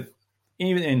day, with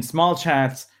even in small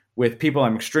chats with people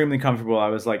I'm extremely comfortable, I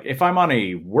was like, if I'm on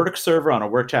a work server, on a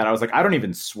work chat, I was like, I don't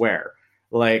even swear.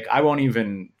 Like, I won't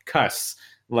even cuss.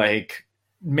 Like,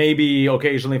 maybe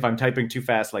occasionally if I'm typing too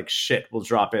fast, like shit will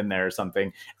drop in there or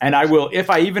something. And I will, if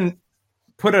I even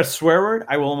put a swear word,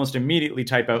 I will almost immediately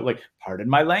type out like, pardon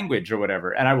my language or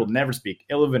whatever. And I will never speak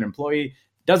ill of an employee.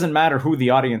 Doesn't matter who the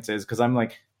audience is, because I'm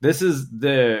like, this is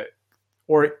a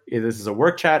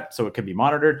work chat, so it can be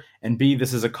monitored. And B,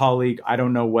 this is a colleague. I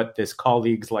don't know what this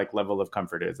colleague's like level of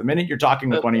comfort is. The minute you're talking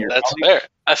with one of your colleagues, fair.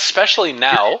 Especially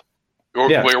now,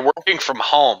 we're working from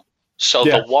home. So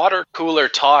the water cooler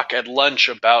talk at lunch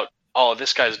about, oh,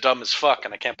 this guy's dumb as fuck,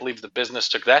 and I can't believe the business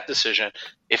took that decision.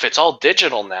 If it's all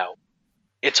digital now,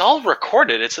 it's all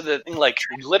recorded. It's like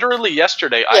literally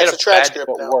yesterday, I had a bad day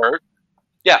at work.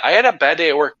 Yeah, I had a bad day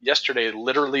at work yesterday,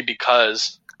 literally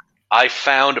because I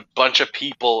found a bunch of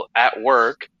people at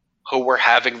work who were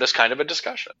having this kind of a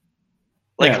discussion.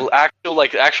 Like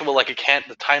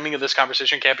the timing of this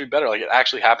conversation can't be better. Like, it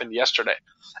actually happened yesterday.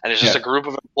 And it's just a group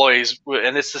of employees,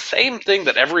 and it's the same thing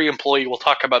that every employee will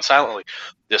talk about silently.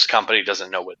 This company doesn't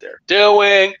know what they're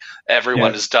doing.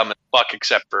 Everyone is dumb as fuck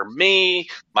except for me.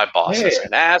 My boss is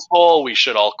an asshole. We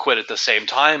should all quit at the same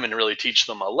time and really teach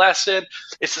them a lesson.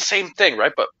 It's the same thing,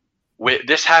 right? But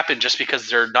this happened just because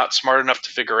they're not smart enough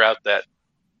to figure out that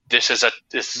this is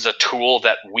a tool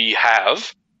that we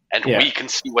have. And we can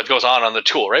see what goes on the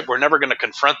tool, right? We're never going to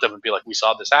confront them and be like, we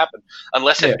saw this happen,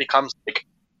 unless it becomes like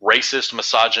racist,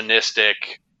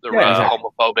 misogynistic,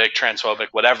 homophobic, transphobic,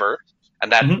 whatever.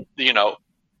 And that,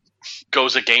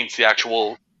 goes against the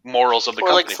actual morals of the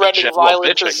company. Or like threatening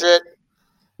violence or shit.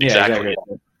 Exactly.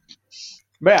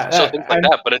 So things like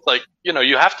that. But it's like,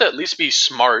 you have to at least be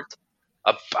smart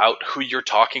about who you're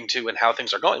talking to and how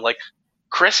things are going. Like,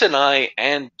 Chris and I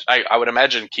would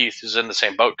imagine Keith is in the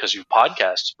same boat because you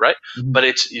podcast, right? Mm-hmm. But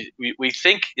we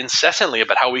think incessantly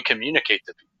about how we communicate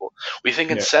to people. We think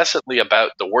incessantly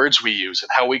about the words we use and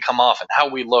how we come off and how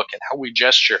we look and how we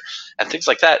gesture and things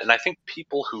like that. And I think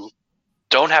people who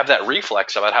don't have that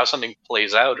reflex about how something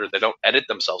plays out, or they don't edit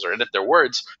themselves or edit their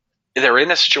words, they're in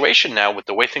a situation now with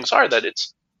the way things are that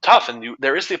it's tough, and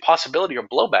there is the possibility of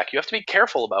blowback. You have to be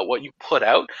careful about what you put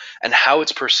out and how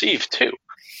it's perceived too.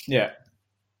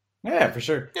 Yeah, for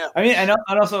sure. Yeah. I mean, and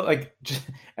also, like,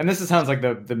 and this sounds like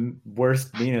the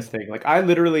worst, meanest thing. Like, I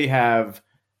literally have,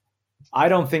 I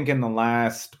don't think in the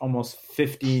last almost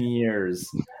 15 years,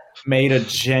 made a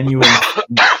genuine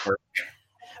effort.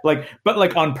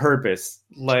 But on purpose.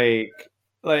 Like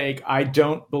I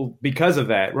don't, because of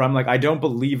that, where I'm like, I don't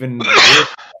believe in work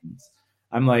friends.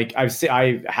 I'm like, I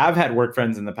have had work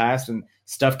friends in the past, and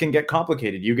stuff can get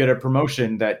complicated. You get a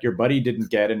promotion that your buddy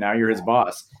didn't get, and now you're his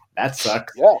boss. That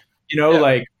sucks. Yeah.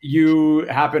 Like, you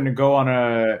happen to go on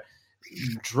a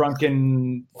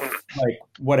drunken, like,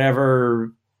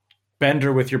 whatever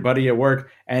bender with your buddy at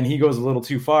work, and he goes a little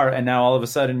too far, and now all of a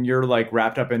sudden you're like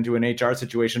wrapped up into an HR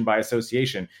situation by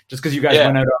association just because you guys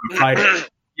went out on a Friday. And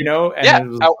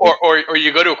or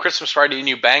you go to a Christmas party and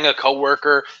you bang a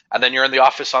coworker, and then you're in the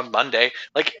office on Monday.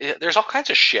 Like, there's all kinds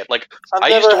of shit. Like, I've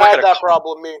never had that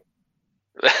problem, me.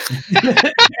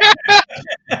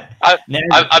 I've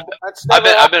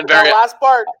been very, last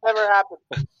part never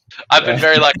happened. I've been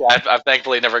very lucky. I've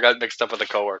thankfully never got mixed up with a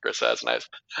coworker, so that's nice.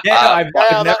 I've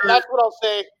never... that's what I'll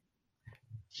say.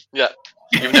 Yeah,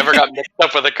 you've never got mixed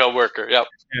up with a coworker. Yep.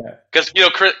 Because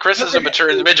Chris is a mature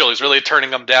individual. He's really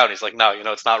turning them down. He's like, no,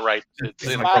 it's not right. It's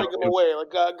batting him away.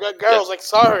 Like, girl's like,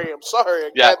 sorry, I'm sorry,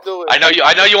 I can't do it.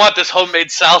 I know you want this homemade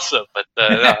salsa, but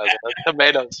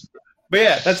tomatoes. But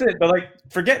yeah, that's it. But like,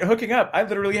 forget hooking up. I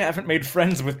literally haven't made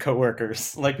friends with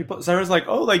coworkers. Like, people, Sarah's like,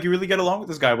 oh, like, you really get along with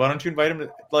this guy. Why don't you invite him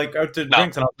to, like, out to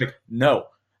drinks? And I was like, no.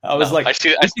 I was like, I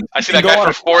see that guy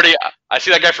for 40. I see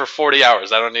that guy for 40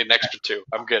 hours. I don't need an extra 2.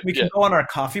 I'm good. We can go on our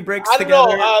coffee breaks together.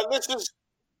 I don't know.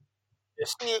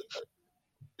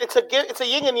 It's a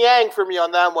yin and yang for me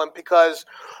on that one, because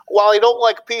while I don't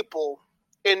like people,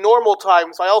 in normal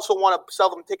times, I also want to sell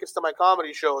them tickets to my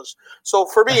comedy shows. So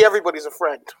for me, everybody's a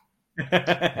friend. No,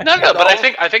 but I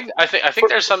think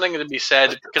there's something to be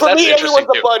said, because that's me, interesting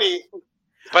everyone's a buddy.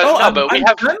 But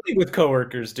I'm friendly with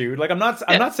coworkers, dude. Like, I'm not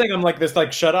saying I'm like this,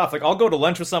 like, shut off. Like, I'll go to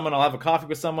lunch with someone, I'll have a coffee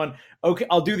with someone. Okay,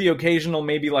 I'll do the occasional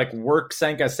maybe like work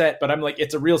Sanka set, but I'm like,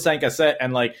 it's a real Sanka set,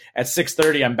 and like at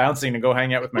 6:30 I'm bouncing to go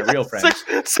hang out with my real friends.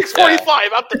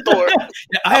 6:45 out the door.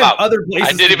 I have other places.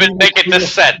 I didn't even make it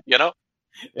this set,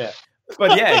 Yeah.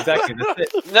 But yeah, exactly.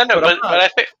 That's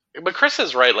it. But Chris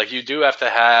is right. Like, you do have to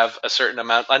have a certain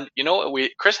amount. And you know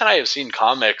what? Chris and I have seen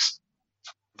comics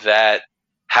that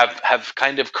have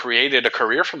kind of created a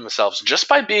career for themselves just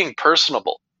by being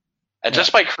personable. And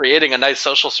just by creating a nice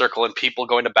social circle and people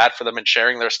going to bat for them and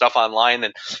sharing their stuff online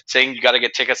and saying, you got to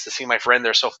get tickets to see my friend,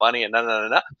 they're so funny, and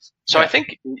So I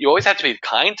think you always have to be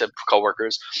kind to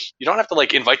coworkers. You don't have to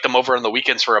like invite them over on the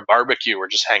weekends for a barbecue or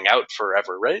just hang out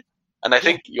forever, right? And I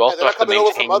think you also have to maintain.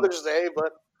 Over for Mother's Day,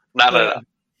 but no.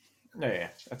 Yeah,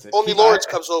 that's it. Only Lawrence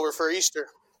comes over for Easter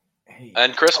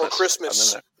and Christmas. Oh,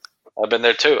 Christmas. I've been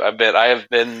there too. I have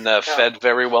been fed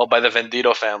very well by the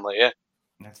Vendito family. Yeah,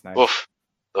 that's nice. Oof.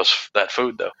 That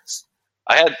food though,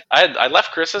 I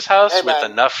left Chris's house with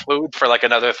enough food for like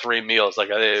another 3 meals. Like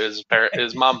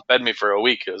his mom fed me for a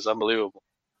week. It was unbelievable.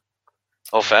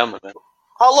 Whole family, man.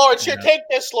 Oh, Lawrence, here, take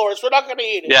this, Lawrence. We're not going to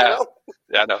eat it. Yeah, you know?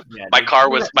 Yeah, I know. Yeah, my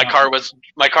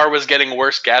car was getting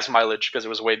worse gas mileage because it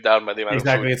was weighed down by the amount of food.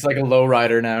 Exactly, it's like a low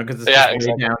rider now because it's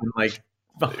weighed down like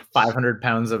 500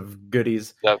 pounds of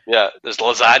goodies. Yeah, there's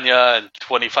lasagna and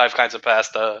 25 kinds of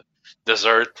pasta.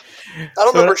 Dessert. I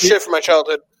don't remember shit from my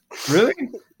childhood. Really?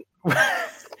 So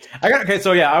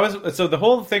the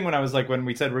whole thing when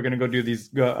we said we're gonna go do these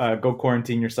go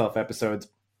quarantine yourself episodes,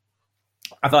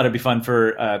 I thought it'd be fun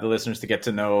for the listeners to get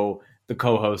to know the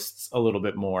co-hosts a little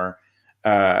bit more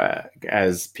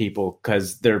as people,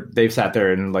 because they've sat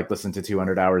there and like listened to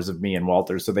 200 hours of me and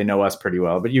Walter, so they know us pretty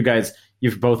well. But you guys,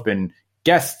 you've both been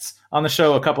guests on the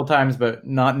show a couple times, but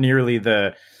not nearly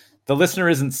the listener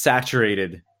isn't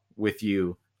saturated with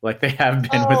you like they have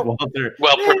been with Walter.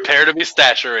 Well, prepare to be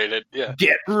saturated. Yeah,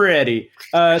 get ready.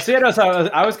 So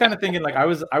I was kind of thinking like I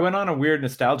went on a weird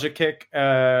nostalgia kick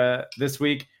this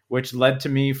week, which led to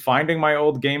me finding my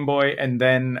old Game Boy and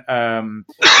then going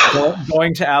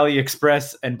to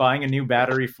AliExpress and buying a new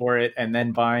battery for it, and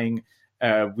then buying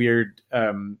weird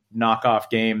knockoff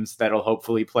games that'll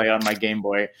hopefully play on my Game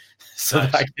Boy, so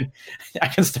that I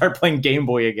can start playing Game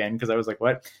Boy again, because I was like,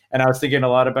 what? And I was thinking a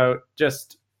lot about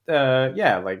just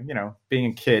being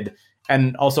a kid,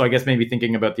 and also I guess maybe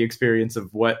thinking about the experience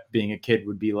of what being a kid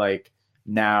would be like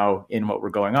now in what we're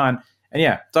going on. And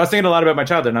so I was thinking a lot about my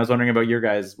childhood, and I was wondering about your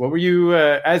guys. What were you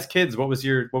as kids? What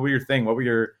were your thing? What were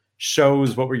your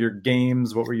shows? What were your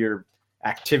games? What were your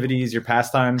activities? Your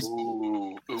pastimes?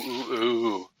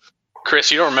 Ooh.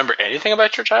 Chris, you don't remember anything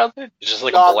about your childhood? It's just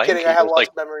like a blank. I'm kidding. I have lots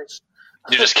of memories.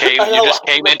 You just came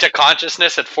into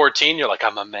consciousness at 14. You're like,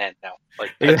 I'm a man now.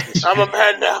 Like, I'm a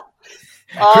man now.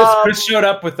 Chris showed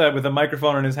up with a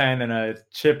microphone in his hand and a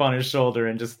chip on his shoulder,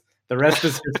 and just the rest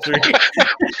is history.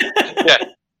 Yeah,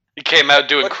 he came out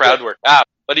doing crowd work.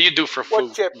 What do you do for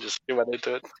food? Just went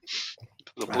into it.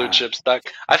 The blue chip stuck.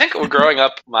 I think growing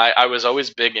up, I was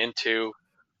always big into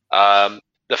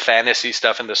the fantasy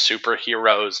stuff and the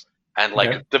superheroes and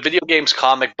like the video games,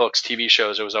 comic books, TV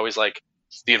shows. It was always like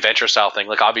the adventure style thing,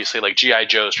 like obviously like G.I.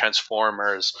 Joe's,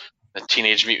 Transformers, the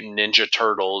Teenage Mutant Ninja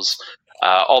Turtles,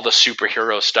 all the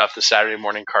superhero stuff, the Saturday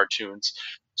morning cartoons.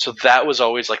 So that was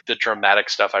always like the dramatic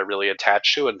stuff I really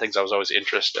attached to and things I was always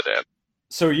interested in.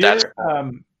 So you're,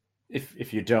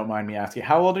 if you don't mind me asking,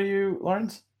 how old are you,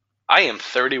 Lawrence? I am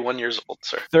 31 years old,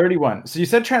 sir. 31. So you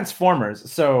said Transformers.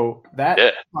 So that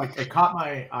it caught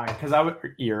my eye because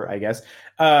I guess.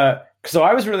 So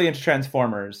I was really into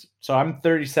Transformers. So I'm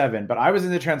 37, but I was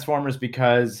into Transformers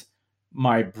because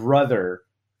my brother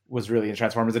was really into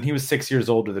Transformers, and he was 6 years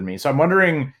older than me. So I'm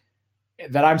wondering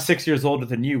that I'm 6 years older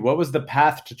than you. What was the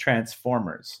path to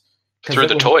Transformers? Through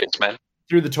the toys, man.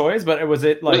 Through the toys, but was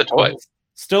it like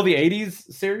still the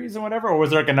 80s series or whatever, or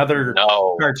was there like another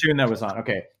cartoon that was on?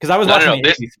 Okay, because I was watching the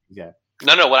 80s series. Yeah.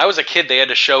 No. When I was a kid, they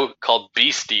had a show called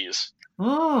Beasties.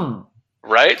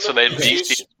 Right? So they had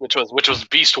Beasties, which was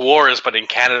Beast Wars, but in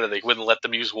Canada they wouldn't let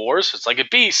them use wars. So it's like a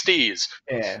Beasties.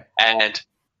 Yeah. And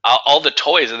all the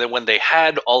toys, and then when they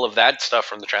had all of that stuff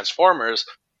from the Transformers,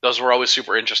 those were always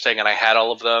super interesting, and I had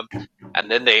all of them.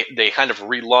 And then they kind of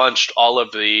relaunched all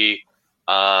of the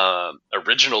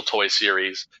original toy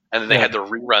series, and then they had the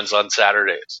reruns on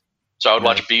Saturdays. So I would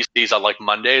watch Beasties on like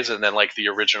Mondays, and then like the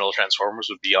original Transformers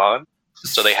would be on.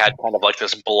 So they had kind of like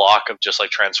this block of just like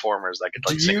Transformers that could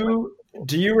like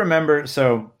Do you remember?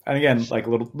 So, and again, like a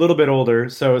little bit older.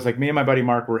 So it's like me and my buddy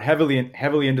Mark were heavily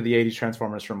into the 80s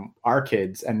Transformers from our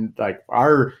kids and like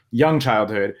our young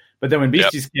childhood. But then when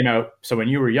Beasties came out, so when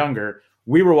you were younger,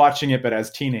 we were watching it, but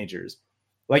as teenagers.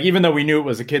 Like, even though we knew it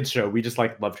was a kid's show, we just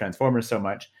like loved Transformers so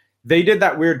much. They did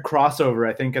that weird crossover,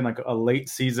 I think, in like a late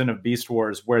season of Beast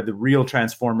Wars where the real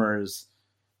Transformers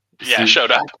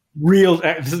showed up. Real.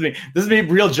 This is me.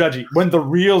 Real judgy. When the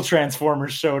real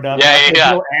Transformers showed up,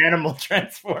 real animal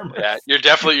Transformers. Yeah, you're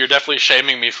definitely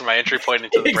shaming me for my entry point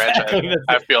into the franchise.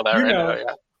 I feel that now. Yeah.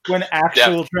 When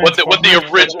actual Transformers, when the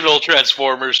original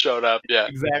Transformers showed up. Yeah,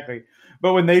 exactly.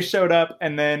 But when they showed up,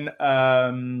 and then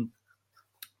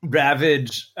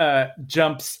Ravage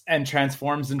jumps and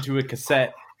transforms into a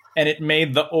cassette. And it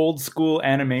made the old school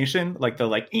animation, like the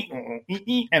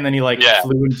and then he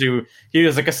flew into. He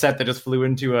was a cassette that just flew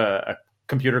into a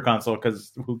computer console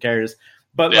because who cares?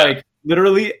 But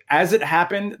literally, as it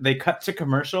happened, they cut to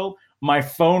commercial. My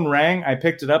phone rang. I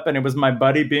picked it up, and it was my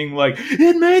buddy being like,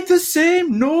 "It made the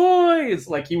same noise!"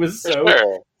 Like he was so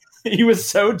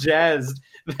jazzed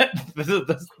that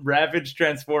the Ravage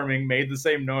transforming made the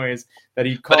same noise that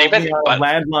he called me on a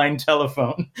landline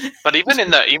telephone. But even in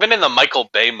the Michael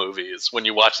Bay movies, when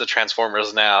you watch the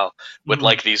Transformers now, with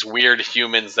like these weird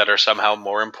humans that are somehow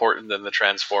more important than the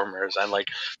Transformers, and like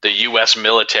the U.S.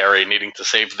 military needing to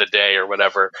save the day or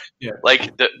whatever,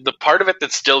 like the part of it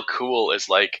that's still cool is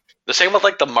like the same with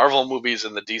like the Marvel movies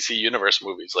and the DC Universe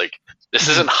movies. Like this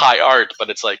isn't high art,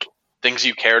 but it's like things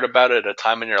you cared about at a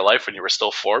time in your life when you were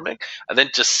still forming, and then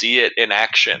to see it in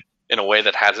action in a way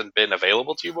that hasn't been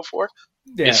available to you before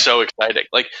is so exciting.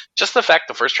 Like just the fact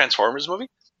the first Transformers movie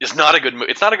is not a good movie.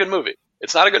 It's not a good movie.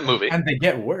 It's not a good movie. And they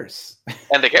get worse.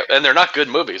 and they're not good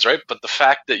movies, right? But the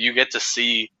fact that you get to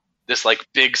see this like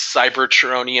big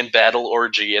Cybertronian battle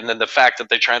orgy, and then the fact that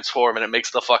they transform and it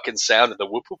makes the fucking sound and the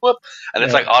whoop whoop whoop, and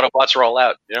it's like Autobots roll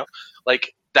out,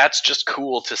 like that's just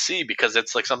cool to see because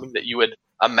it's like something that you had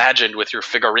imagined with your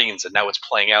figurines and now it's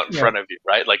playing out in front of you,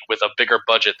 right? Like with a bigger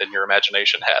budget than your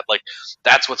imagination had. Like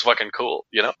that's what's fucking cool,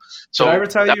 So did I ever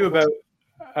tell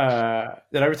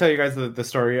you guys the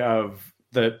story of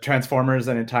the Transformers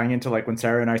and it tying into like when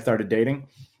Sarah and I started dating?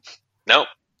 No.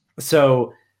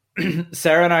 So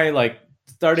Sarah and I like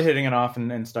started hitting it off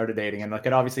and started dating, and like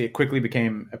it quickly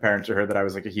became apparent to her that I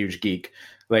was like a huge geek.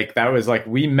 Like that was like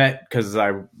we met because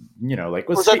I was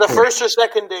that the first or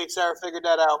second date Sarah figured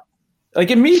that out? Like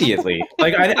immediately.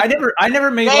 Like I never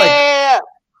made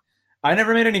I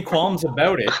never made any qualms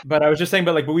about it, but I was just saying,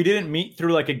 but we didn't meet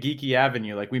through like a geeky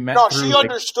avenue. Like we met. No, through, she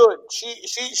understood.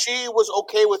 She was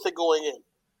okay with it going in.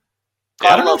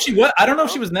 I don't know if she was. I don't know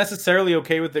if she was necessarily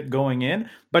okay with it going in,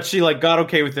 but she like got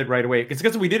okay with it right away. It's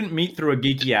because we didn't meet through a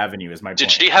geeky avenue. Is my point.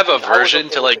 Did she have aversion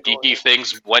to like geeky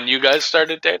things when you guys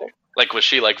started dating? Like was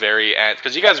she like very?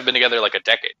 Because you guys have been together like a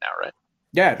decade now, right?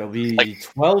 Yeah, it'll be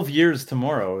 12 years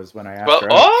tomorrow is when I asked her.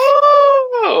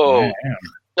 Oh,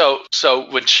 yeah,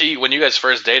 so when you guys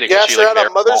first dated, was she like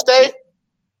on Mother's Day?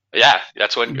 Yeah,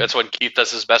 that's when Keith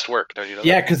does his best work. Don't you know?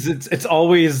 Yeah, because it's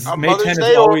always on May Mother's 10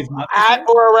 Day is always at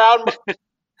or around.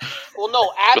 Well, no,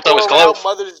 at or around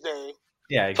Mother's Day.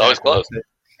 Yeah, exactly. It's always close.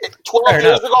 12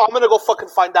 years ago, I'm gonna go fucking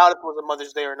find out if it was a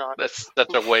Mother's Day or not. That's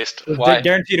a waste. Why?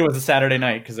 Guaranteed it was a Saturday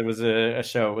night because it was a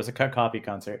show. It was a cut copy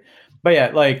concert. But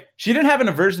yeah, like she didn't have an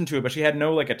aversion to it, but she had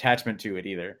no like attachment to it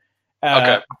either.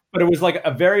 Okay. But it was like a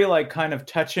very like kind of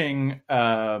touching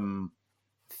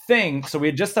thing. So we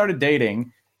had just started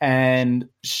dating, and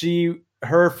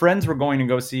her friends were going to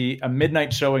go see a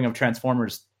midnight showing of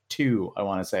Transformers 2. I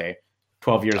want to say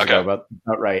 12 years ago, about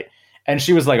right. And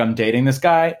she was like, I'm dating this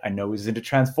guy. I know he's into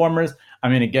Transformers. I'm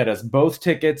going to get us both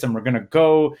tickets and we're going to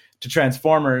go to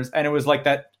Transformers. And it was like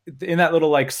that in that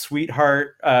little like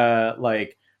sweetheart,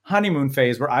 like honeymoon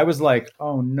phase where I was like,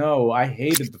 oh no, I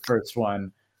hated the first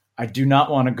one. I do not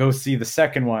want to go see the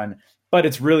second one. But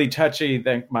it's really touchy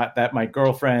that my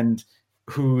girlfriend,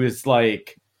 who is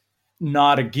like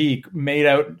not a geek, made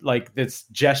out like this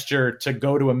gesture to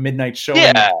go to a midnight show.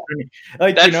 Yeah.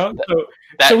 Like,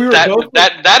 so we were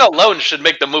that alone should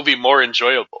make the movie more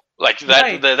enjoyable. Like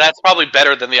that's probably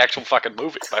better than the actual fucking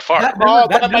movie by far.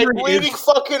 My bleeding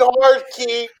fucking heart,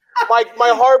 Keith. My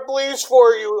heart bleeds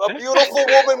for you. A beautiful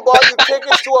woman bought you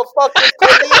tickets to a fucking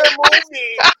premiere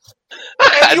movie,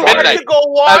 and you had to go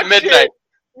watch at midnight. it.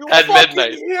 You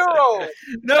fucking hero.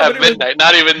 No, at midnight,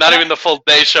 not even the full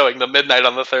day showing. The midnight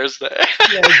on the Thursday.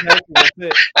 Yeah, exactly. That's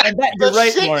it. And you're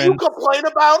right, shit Lauren. You complain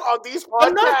about on these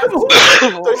podcasts.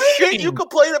 The shit you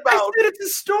complain about. I said it's a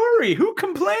story. Who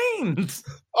complains?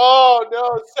 Oh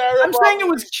no, Sarah. I'm saying it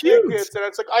was cute, and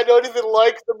it's like I don't even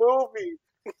like the movie.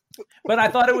 But I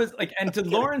thought it was like, and to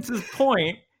Lawrence's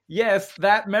point, yes,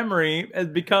 that memory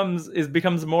becomes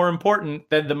more important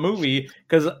than the movie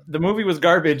because the movie was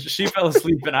garbage. She fell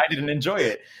asleep and I didn't enjoy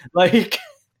it. Like,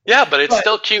 yeah, but it's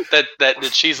still cute that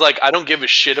she's like, I don't give a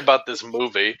shit about this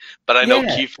movie, but I know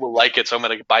Keith will like it, so I'm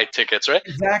going to buy tickets, right?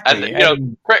 Exactly.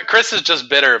 And Chris is just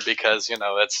bitter because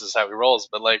that's just how he rolls.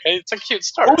 But like, hey, it's a cute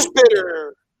story. Who's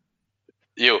bitter?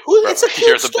 It's a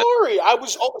cute story. I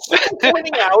was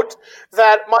pointing out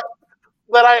that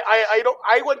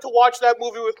I went to watch that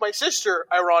movie with my sister,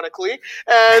 ironically,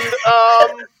 and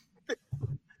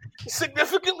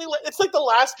significantly, it's like the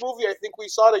last movie I think we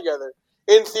saw together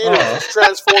in theaters.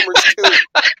 Transformers 2.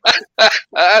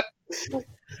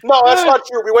 No, that's not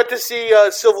true. We went to see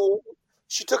Civil.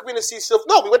 She took me to see Civil.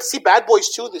 No, we went to see Bad Boys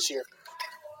 2 this year.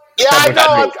 Yeah, I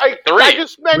know. I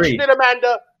just mentioned it,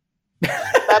 Amanda.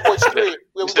 Bad Boys 3.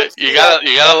 You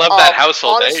gotta love that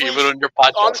household, honestly, even when you're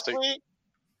podcasting. Honestly,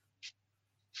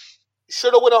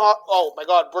 should have won a. Oh my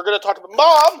God, we're gonna talk about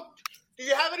Mom. Do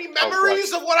you have any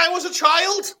memories of when I was a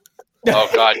child? Oh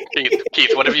God,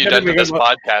 Keith, what have you done to this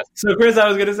podcast? So, Chris, I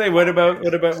was gonna say, what about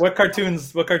what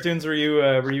cartoons? What cartoons were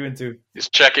you into? He's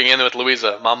checking in with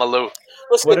Louisa, Mama Lou.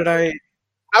 Listen, what did I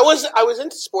was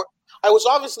into sport. I was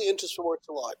obviously into sports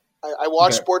a lot. I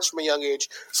watched sports from a young age.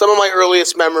 Some of my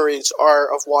earliest memories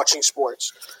are of watching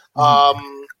sports.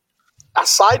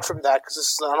 Aside from that,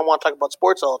 because I don't want to talk about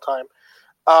sports all the time.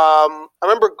 I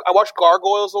remember I watched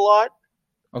Gargoyles a lot.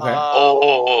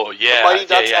 Okay. Yeah. The Mighty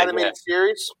Ducks animated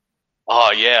series.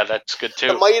 Oh yeah, that's good too.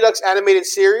 The Mighty Ducks animated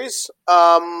series.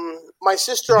 My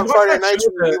sister on Friday nights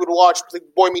we would watch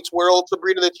Boy Meets World,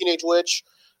 Sabrina the Teenage Witch,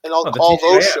 and all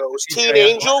those shows. Teen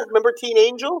Angel, remember Teen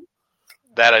Angel?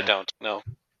 That I don't know.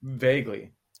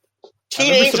 Vaguely.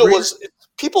 Teen Angel was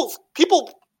people.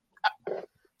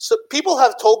 So people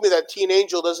have told me that Teen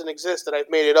Angel doesn't exist, that I've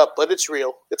made it up, but it's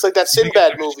real. It's like that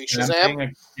Sinbad movie,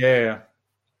 Shazam. Yeah.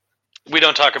 We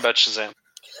don't talk about Shazam.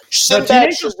 Sinbad,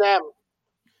 Shazam.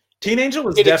 Teen Angel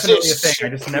was definitely a thing. I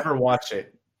just never watched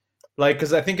it. Like,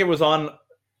 because I think it was on.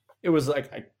 It was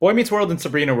like Boy Meets World and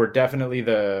Sabrina were definitely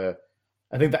the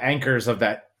anchors of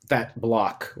that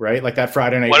block, right? Like that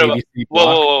Friday night ABC block.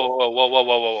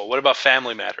 Whoa! What about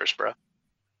Family Matters, bro?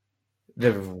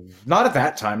 Not at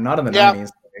that time. Not in the 90s.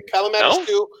 Family Matters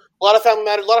too. A lot of Family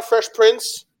Matters. A lot of Fresh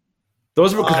Prince.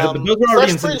 Those were those were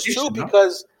already Fresh in Prince syndication, too,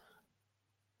 because.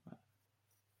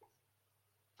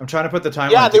 I'm trying to put the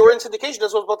timeline. Yeah, they were in syndication.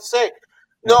 That's what I was about to say. Yeah.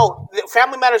 No,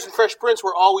 Family Matters and Fresh Prince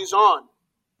were always on.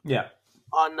 Yeah.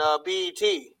 On BET.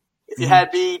 If you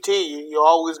had BET, you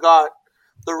always got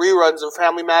the reruns of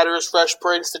Family Matters, Fresh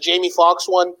Prince, the Jamie Foxx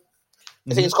one.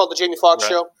 I think it's called the Jamie Foxx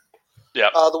Show.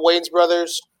 Yeah. The Wayans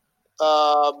Brothers.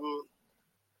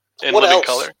 In what Living else?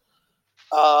 Color.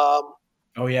 Oh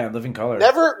yeah, Living Color.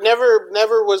 Never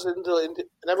was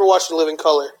never watched Living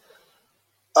Color.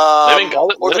 Living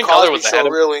Color was ahead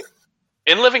of really.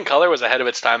 In Living Color was ahead of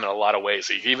its time in a lot of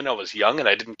ways. Even though I was young and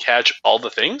I didn't catch all the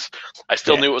things, I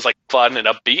still knew it was like fun and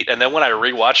upbeat. And then when I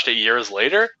rewatched it years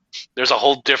later, there's a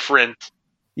whole different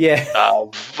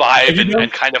vibe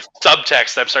and kind of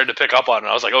subtext that I'm starting to pick up on. And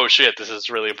I was like, oh shit, this is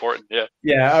really important. Yeah.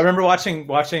 Yeah, I remember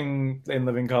watching in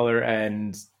Living Color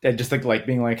and just like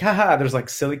being like, haha, there's like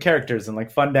silly characters and like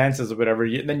fun dances or whatever.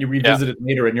 And then you revisit it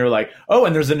later and you're like, oh,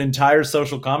 and there's an entire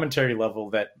social commentary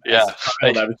level that I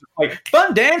was just like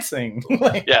fun dancing.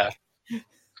 Like,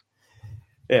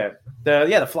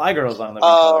 the Fly Girls on Living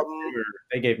Color.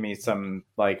 They gave me some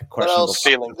like questionable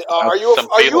feelings. Are you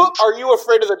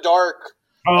afraid of the dark?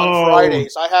 On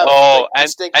Fridays, I have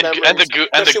distinct memories,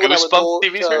 and the Goosebumps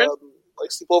TV series.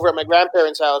 Like sleep over at my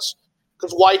grandparents' house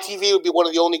because YTV would be one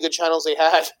of the only good channels they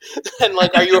had. And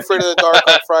like, Are You Afraid of the Dark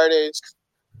on Fridays?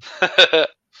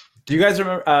 Do you guys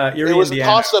remember Erie, Indiana? It was a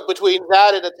toss-up between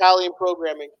that and Italian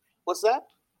programming. What's that?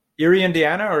 Erie,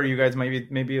 Indiana, or you guys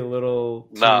maybe a little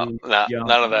young?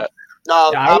 None of that.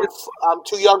 No, I'm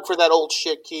too young for that old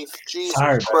shit, Keith. Jesus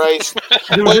Christ!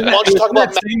 Why don't you talk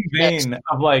about that same vein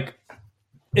of like?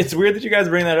 It's weird that you guys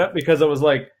bring that up because it was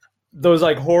like those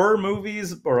like horror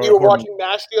movies. Or you were watching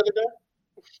MASH the other day.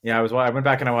 Yeah, I went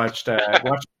back and I watched.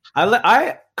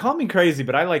 I call me crazy,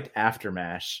 but I liked After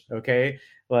MASH. Okay,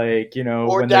 like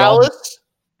or when Dallas.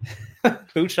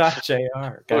 Who shot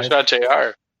JR? Who shot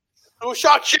JR? Who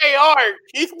shot JR?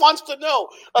 Keith wants to know.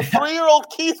 A 3-year-old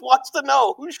Keith wants to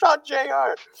know who shot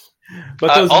JR.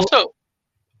 But those also.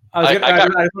 I just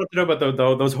want to know about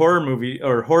those horror movie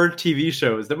or horror TV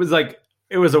shows. That was like.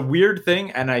 It was a weird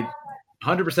thing, and I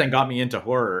 100% got me into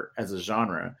horror as a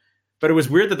genre. But it was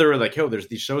weird that they were like, "Yo, there's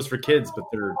these shows for kids, but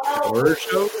they're horror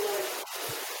shows."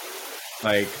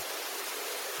 Like,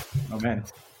 oh man.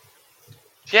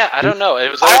 Yeah, I don't know.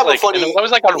 It was always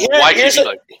like on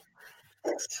YTV.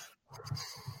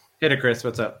 Hit it, Chris.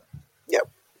 What's up? Yep.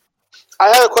 I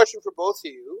have a question for both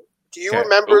of you. Do you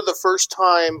remember the first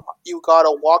time you got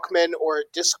a Walkman or a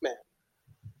Discman?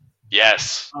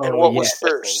 Yes. And what was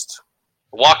first?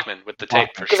 Walkman with the tape,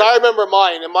 for sure. Because I remember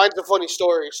mine, and mine's a funny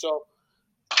story. So,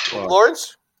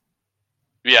 Lawrence?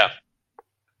 Yeah.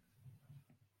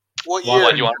 What year?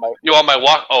 What, you want my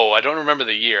walk? Oh, I don't remember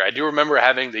the year. I do remember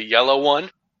having the yellow one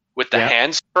with the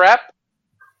hand strap,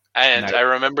 and I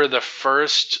remember the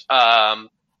first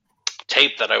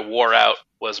tape that I wore out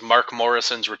was Mark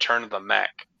Morrison's "Return of the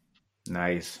Mac."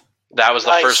 Nice. That was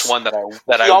the first one that I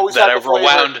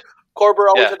rewound. Corber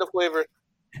always had the flavor.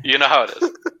 You know how it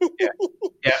is.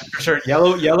 Yeah, for sure.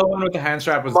 Yellow one with the hand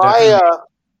strap was definitely.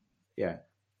 Yeah.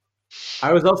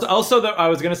 I was also I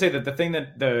was gonna say that the thing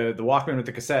that the Walkman with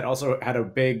the cassette also had a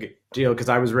big deal because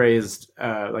I was raised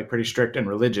like pretty strict and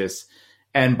religious,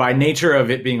 and by nature of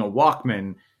it being a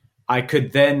Walkman, I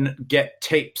could then get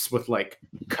tapes with like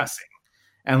cussing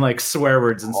and like swear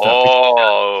words and stuff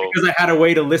because I had a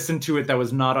way to listen to it that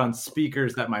was not on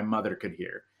speakers that my mother could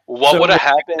hear. What would have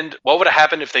happened? What would have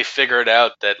happened if they figured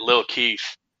out that Lil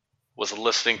Keith was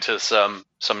listening to some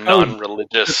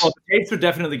non-religious? Well, the tapes would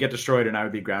definitely get destroyed, and I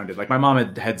would be grounded. Like my mom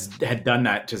had done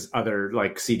that to other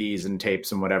like CDs and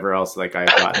tapes and whatever else. Like I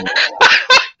had gotten.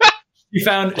 She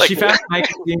found a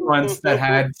magazine once that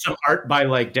had some art by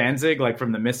like Danzig, like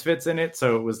from the Misfits in it.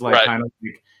 So it was like kind of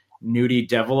like nudie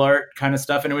devil art kind of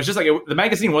stuff, and it was just like the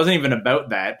magazine wasn't even about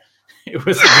that. It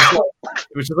was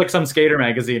just like some skater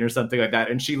magazine or something like that,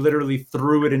 and she literally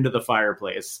threw it into the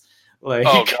fireplace. Like,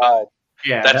 oh god,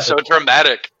 yeah, that's so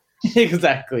dramatic.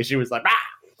 Exactly. She was like,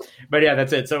 ah! But yeah,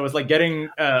 that's it. So it was like getting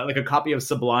like a copy of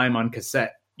Sublime on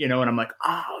cassette, you know, and I'm like,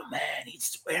 oh man, he's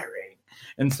swearing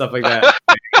and stuff like that.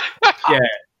 Yeah,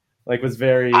 like was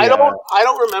very. I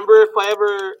don't remember if I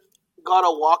ever got a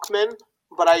Walkman,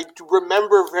 but I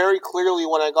remember very clearly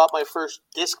when I got my first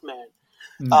Discman.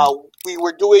 We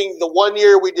were doing the 1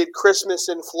 year we did Christmas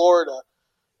in Florida.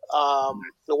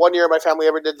 The 1 year my family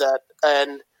ever did that,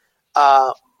 and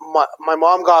my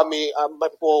mom got me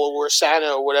or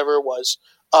Santa or whatever it was,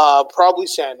 probably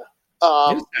Santa.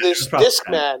 This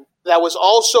Discman that was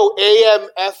also AM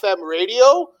FM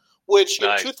radio, which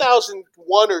in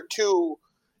 2001 or 2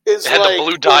 is it had like the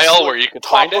blue dial where you could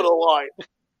top find it. Of the line.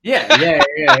 Yeah.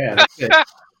 That's it.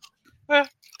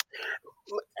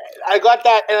 I got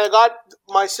that, and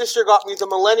my sister got me the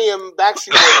Millennium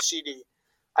Backstreet Boys CD.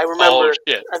 I remember. Oh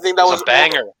shit! I think that was a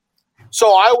banger. So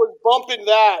I was bumping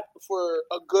that for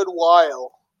a good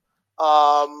while,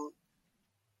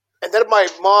 and then my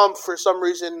mom, for some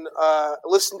reason,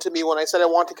 listened to me when I said I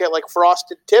wanted to get like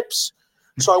frosted tips.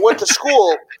 So I went to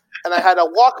school, and I had a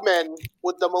Walkman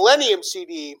with the Millennium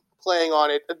CD playing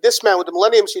on it, a Discman with the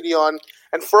Millennium CD on,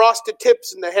 and frosted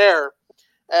tips in the hair.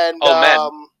 And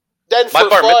then for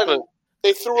fun,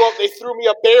 they threw me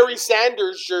a Barry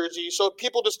Sanders jersey, so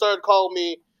people just started calling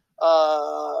me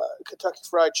Kentucky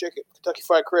Fried Chicken, Kentucky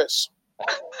Fried Chris.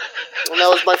 And that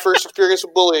was my first experience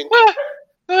with bullying.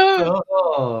 That's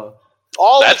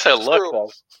a look, though.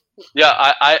 Yeah,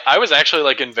 I was actually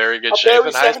like in very good shape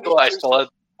in high school.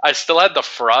 I still had the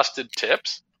frosted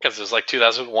tips because it was like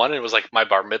 2001. And it was like my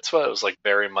bar mitzvah. It was like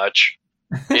very much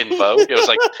in vogue. It was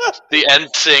like the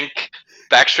NSYNC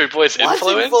Backstreet Boys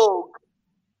influence.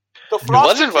 The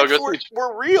frosted tips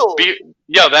were real.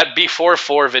 That Before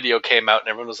 4 video came out, and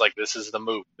everyone was like, "This is the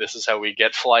move. This is how we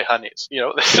get fly honeys." You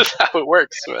know, this is how it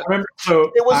works. It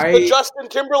was the Justin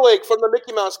Timberlake from the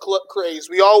Mickey Mouse craze.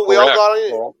 We all got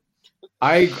on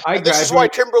it. This is why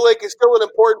Timberlake is still an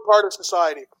important part of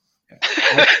society.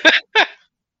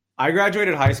 I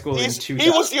graduated high school in 2000. He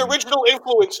was the original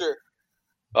influencer.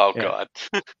 Oh God.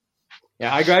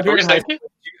 Yeah, I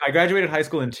graduated high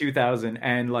school in 2000,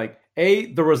 and like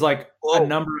there was like a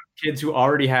number of kids who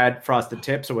already had frosted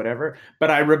tips or whatever. But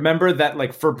I remember that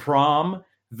like for prom,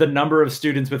 the number of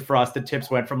students with frosted tips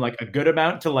went from like a good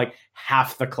amount to like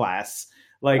half the class.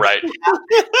 Like, right.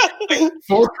 Like,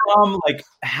 for prom, like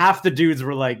half the dudes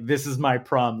were like, "This is my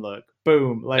prom look."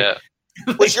 Boom. Like,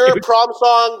 was your prom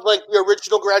song like the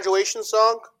original graduation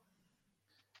song?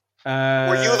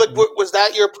 Were you was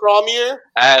that your prom year?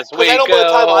 As we I know by the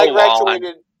time I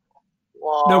graduated.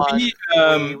 No, we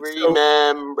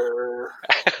remember.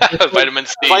 Vitamin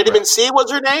C. Vitamin C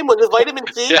was her name? Was it Vitamin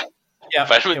C? Yeah,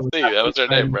 Vitamin C. That was her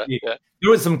name, bro. Yeah.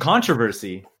 There was some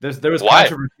controversy. There was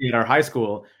controversy in our high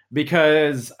school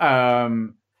because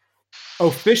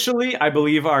officially, I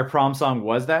believe our prom song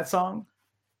was that song,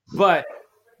 but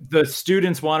the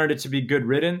students wanted it to be "Good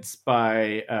Riddance"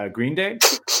 by Green Day.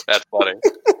 That's funny.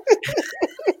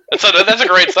 That's a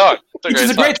great song.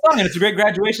 It's a great song, and it's a great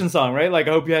graduation song, right? Like,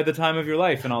 I hope you had the time of your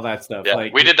life and all that stuff. Yeah,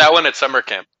 like, we did that one at summer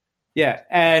camp. Yeah,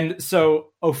 and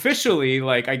so officially,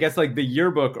 like, I guess like the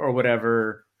yearbook or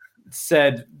whatever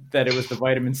said that it was the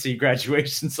Vitamin C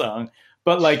graduation song,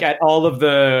 but like at all of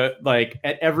the, like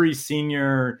at every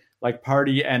senior like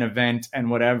party and event and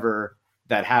whatever,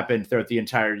 that happened throughout the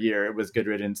entire year. It was Good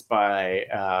Riddance by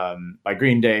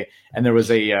Green Day, and there was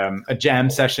a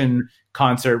jam session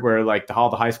concert where like all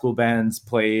the high school bands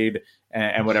played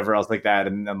and whatever else like that,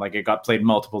 and then like it got played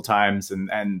multiple times,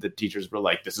 and the teachers were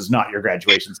like, "This is not your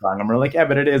graduation song," and we're like, "Yeah,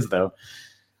 but it is though."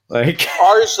 Like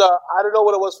ours, I don't know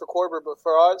what it was for Corbett, but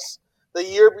for us, the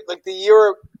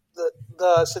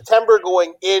September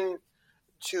going in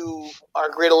to our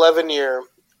grade 11 year,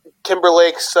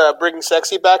 Timberlake's "Bring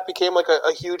Sexy Back" became like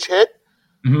a huge hit,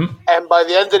 and by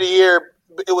the end of the year,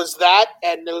 it was that,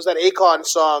 and it was that Akon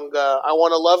song, "I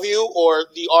Want to Love You," or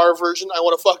the R version, "I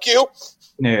Want to Fuck You."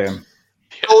 Yeah,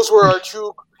 those were our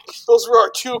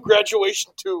two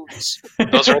graduation tunes.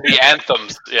 Those are the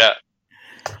anthems. Yeah.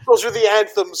 Those are the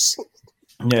anthems.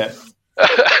 Yeah.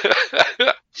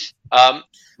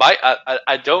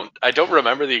 I don't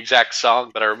remember the exact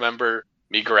song, but I remember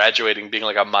me graduating being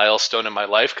like a milestone in my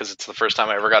life because it's the first time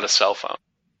I ever got a cell phone.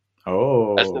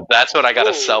 Oh. That's when I got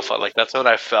a cell phone. Like that's when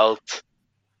I felt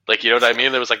like, you know what I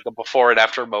mean? There was like the before and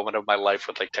after moment of my life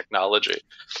with like technology,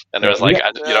 and there was like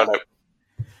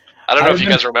I don't know if you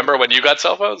guys remember when you got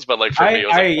cell phones, but like for me, it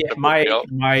was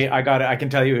I can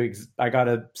tell you, I got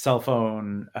a cell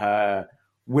phone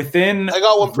within. I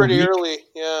got one pretty early.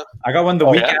 Yeah, I got one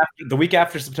the week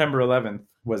after September 11th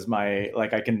was my,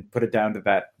 like, I can put it down to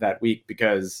that week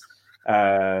because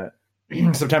September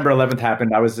 11th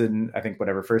happened. I was in, I think,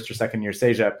 whatever, first or second year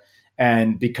CEGEP,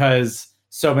 and because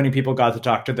so many people got to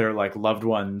talk to their like loved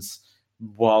ones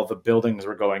while the buildings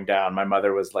were going down, my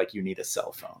mother was like, "You need a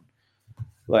cell phone."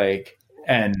 Like,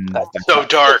 and that's so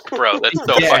dark, bro. That's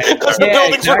so fucking dark. The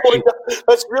buildings are going down.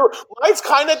 That's real. Mine's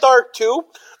kind of dark too.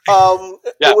 Yeah,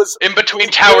 it was in between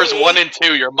towers 1 and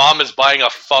 2. Your mom is buying a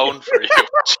phone for you.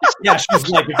 Yeah, she's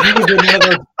like, if you was in one of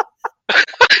those.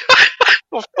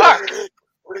 Oh, fuck.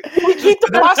 Can we keep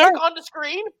the plastic on the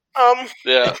screen?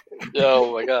 Yeah.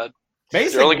 Oh my god.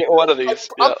 Basically, you're only getting one of these.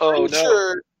 I'm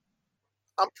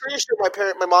pretty sure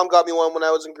my mom got me one when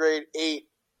I was in grade 8.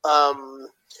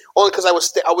 Only because I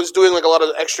was doing like a lot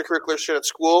of extracurricular shit at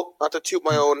school. Not to toot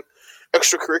my own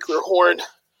extracurricular horn,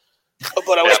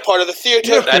 but I was part of the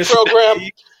theater program.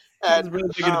 I was really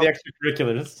big into the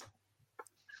extracurriculars.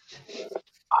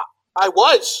 I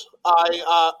was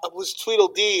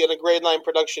Tweedledee in a grade 9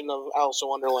 production of Alice in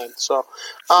Wonderland. So,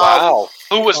 wow,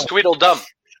 who was Tweedledum?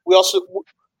 We also,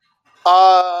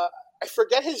 I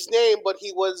forget his name, but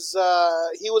he was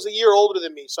a year older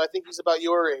than me, so I think he's about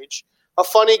your age. A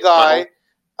funny guy.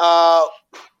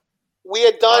 We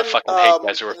had done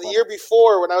the year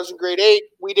before when I was in grade 8.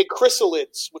 We did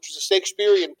Chrysalids, which was a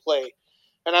Shakespearean play,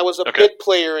 and I was a bit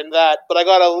player in that. But I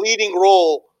got a leading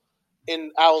role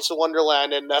in Alice in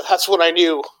Wonderland, and that's when I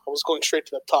knew I was going straight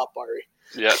to the top, Ari.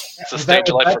 Yeah, it's a stage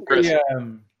of life for Chris.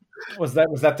 Was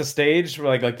that the stage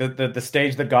where like the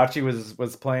stage that Gotchi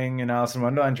was playing in Alice in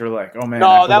Wonderland? You're like, oh man.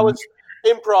 No, that was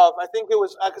improv. I think it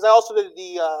was because I also did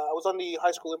I was on the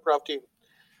high school improv team.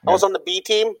 I was on the B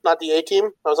team, not the A team.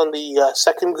 I was on the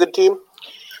second good team.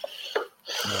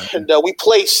 And we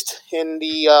placed in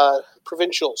the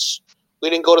provincials.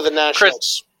 We didn't go to the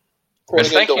nationals.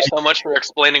 Chris, thank you so much for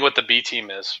explaining what the B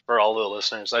team is for all the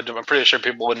listeners. I'm pretty sure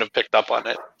people wouldn't have picked up on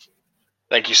it.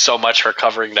 Thank you so much for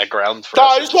covering that ground for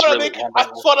us. I just want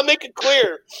to make it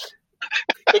clear.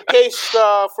 In case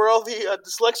for all the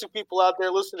dyslexic people out there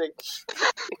listening,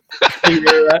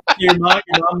 your mom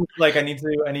was like, I need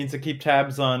to keep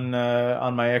tabs on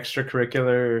my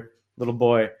extracurricular little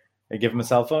boy. I give him a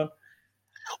cell phone.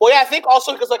 Well, yeah, I think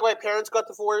also because like my parents got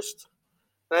divorced,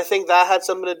 and I think that had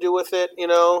something to do with it. You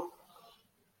know,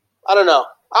 I don't know.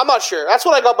 I'm not sure. That's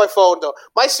when I got my phone though.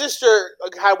 My sister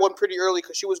had one pretty early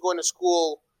because she was going to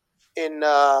school in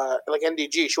like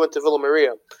NDG. She went to Villa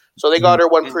Maria. So they got her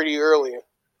one pretty early,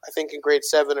 I think in grade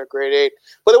 7 or grade 8.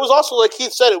 But it was also, like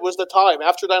Keith said, it was the time.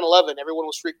 After 9/11, everyone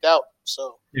was freaked out.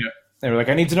 So yeah, they were like,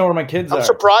 I need to know where my kids are. I'm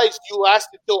surprised you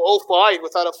lasted till 05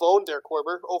 without a phone there,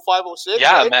 Corber. 05, 06?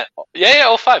 Yeah, right? man.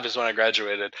 Yeah, 05 is when I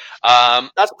graduated.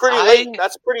 That's pretty late.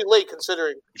 That's pretty late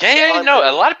considering. Yeah, no.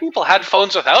 A lot of people had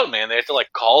phones without me, and they had to,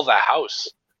 like, call the house.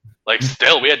 Like,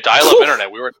 still, we had dial-up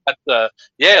internet. We were at the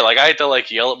like I had to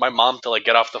like yell at my mom to like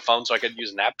get off the phone so I could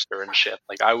use Napster and shit.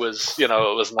 Like I was, it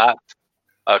was not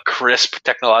a crisp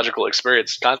technological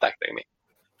experience contacting me.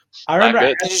 I remember.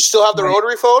 Did you still have the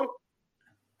rotary phone?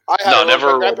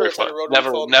 Never a rotary phone.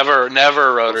 Never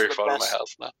a rotary phone in my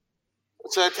house. No.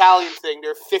 It's an Italian thing.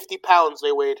 They're 50 pounds.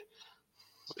 They weighed.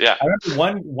 Yeah. I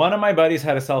remember one of my buddies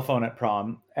had a cell phone at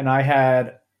prom, and I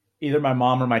had either my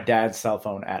mom or my dad's cell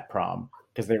phone at prom.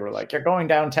 Because they were like, you're going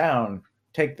downtown,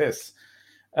 take this.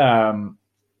 Like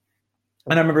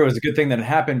And I remember it was a good thing that it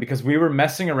happened because we were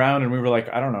messing around and we were like,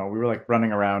 I don't know, we were like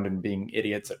running around and being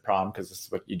idiots at prom because this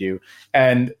is what you do.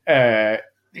 And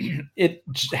it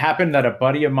happened that a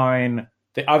buddy of mine,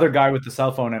 the other guy with the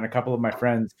cell phone, and a couple of my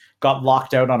friends got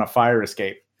locked out on a fire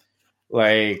escape.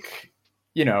 Like,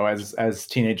 you know, as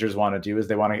teenagers want to do, is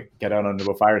they want to get out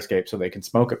onto a fire escape so they can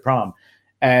smoke at prom.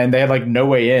 And they had like no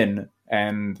way in.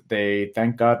 And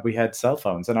thank God we had cell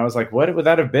phones. And I was like, what would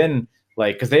that have been?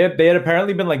 Like, because they had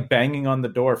apparently been like banging on the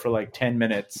door for like 10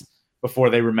 minutes before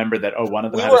they remembered that, one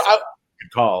of them had a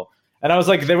good call. And I was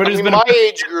like, they would have just been my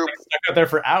age group stuck out there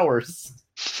for hours.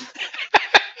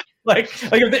 like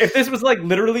if this was like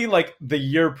literally like the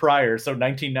year prior, so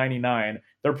 1999,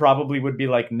 there probably would be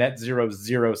like net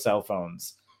zero cell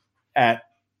phones at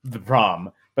the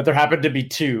prom. But there happened to be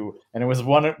two, and it was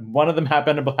one of them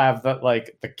happened to have that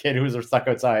like the kid who was stuck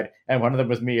outside, and one of them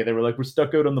was me. They were like, we're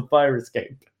stuck out on the fire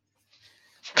escape.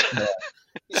 Yeah.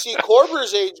 You see,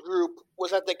 Corber's age group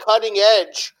was at the cutting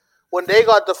edge when they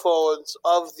got the phones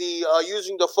of the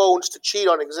using the phones to cheat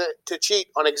on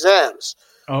exams.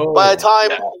 Oh, by the time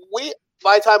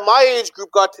my age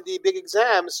group got to the big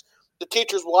exams, the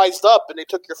teachers wised up and they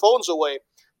took your phones away.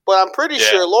 But I'm pretty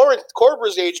sure Lawrence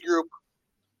Corber's age group,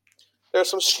 there's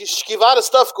some schivada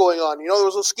stuff going on. You know, there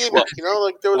was a scheme. You know,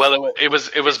 like there was. Well, it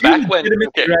was back when. Did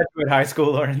you graduate high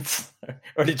school, Lawrence?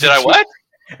 Or did I what?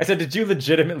 I said, did you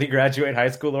legitimately graduate high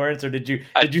school, Lawrence, or did you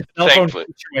cell phone your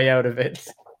way out of it?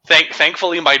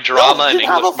 Thankfully, my drama and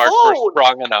English marks were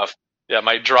strong enough. Yeah,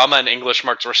 my drama and English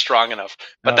marks were strong enough.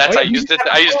 But I used it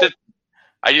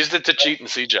to cheat in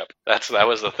CGEP. That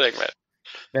was the thing, man.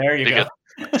 There you go.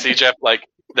 CGEP, like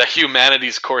the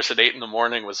humanities course at 8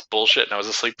 a.m. was bullshit, and I was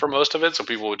asleep for most of it, so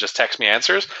people would just text me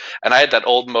answers. And I had that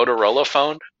old Motorola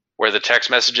phone where the text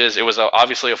messages, it was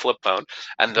obviously a flip phone,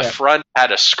 and the front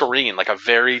had a screen, like a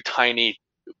very tiny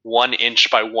 1 inch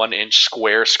by 1 inch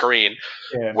square screen,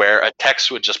 where a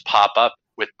text would just pop up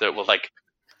with like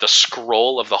the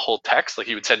scroll of the whole text. Like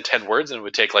he would send 10 words and it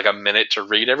would take like a minute to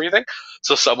read everything.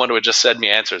 So someone would just send me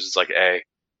answers. It's like A,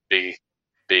 B,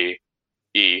 B,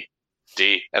 E,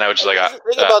 D. And I would just think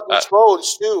about these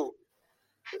phones too.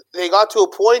 They got to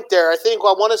a point there. I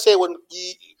want to say when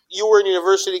you were in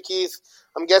university, Keith,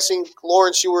 I'm guessing,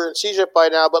 Lawrence, you were in CGEP by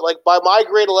now, but like by my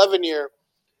grade 11 year,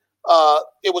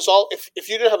 it was all, if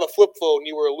you didn't have a flip phone,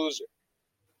 you were a loser.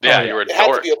 Yeah, you were a dork. It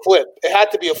had to be a flip. It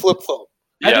had to be a flip phone.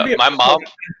 Yeah, my mom,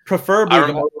 preferably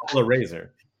the Motorola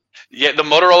Razor. Yeah, the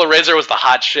Motorola Razor was the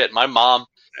hot shit. My mom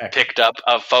picked up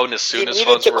a phone as soon as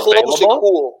phones were available.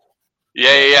 Cool.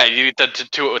 Yeah. You need to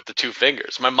do it with the two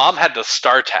fingers. My mom had the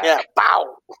StarTAC. Yeah,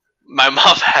 bow. My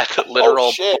mom had the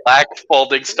literal black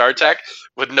folding StarTAC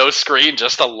with no screen,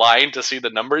 just a line to see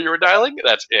the number you were dialing.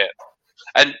 That's it.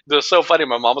 And it was so funny.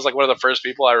 My mom was like one of the first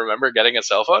people I remember getting a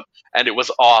cell phone, and it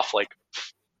was off like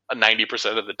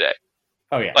 90% of the day.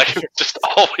 Oh yeah, like it was just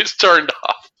always turned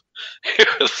off. It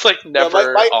was like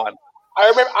never on.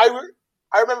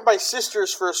 I remember my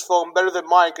sister's first phone better than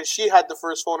mine because she had the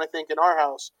first phone, I think, in our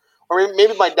house. Or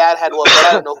maybe my dad had one, but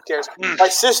I don't know. Who cares? My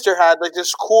sister had like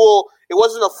this cool. It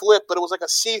wasn't a flip, but it was like a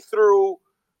see-through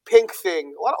pink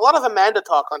thing. A lot of Amanda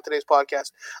talk on today's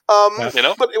podcast. You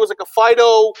know? But it was like a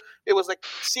Fido. It was like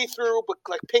see-through, but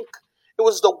like pink. It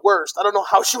was the worst. I don't know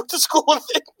how she went to school with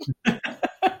it.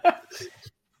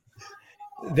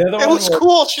 It was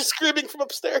cool. She's screaming from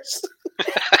upstairs.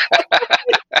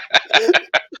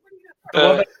 The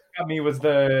one that got me was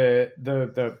the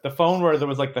phone where there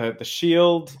was like the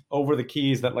shield over the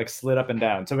keys that like slid up and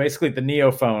down. So basically the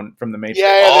Neo phone from the Matrix.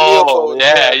 Yeah.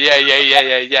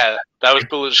 That was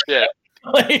cool as shit.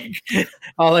 Like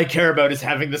all I care about is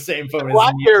having the same phone.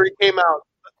 BlackBerry came out.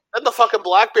 Then the fucking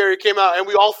BlackBerry came out, and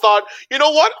we all thought, you know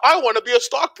what? I want to be a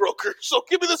stockbroker, so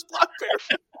give me this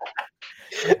BlackBerry.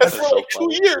 And for like 2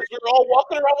 years, we were all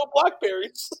walking around with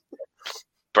BlackBerries.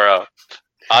 Bro,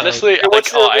 honestly,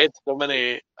 I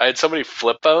had so many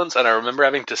flip phones, and I remember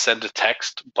having to send a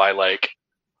text by like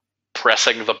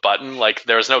pressing the button. Like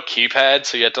there was no keypad,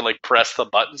 so you had to like press the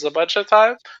buttons a bunch of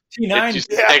times. It used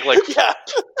to take like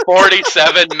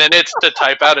 47 minutes to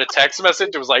type out a text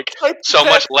message. It was like so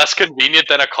much less convenient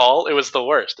than a call. It was the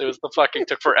worst. It was the fucking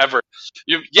took forever.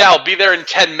 I'll be there in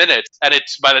 10 minutes, and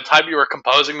it's by the time you were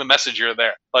composing the message, you're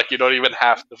there. Like you don't even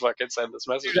have to fucking send this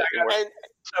message anymore. And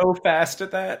so fast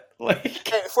at that. Like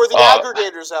for the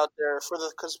aggregators out there,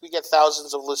 because we get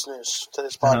thousands of listeners to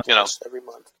this podcast every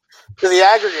month. For the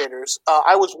aggregators,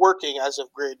 I was working as of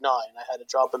grade 9. I had a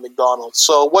job at McDonald's,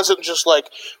 so it wasn't just like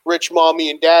rich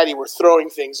mommy and daddy were throwing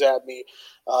things at me.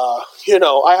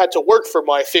 I had to work for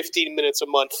my 15 minutes a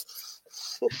month.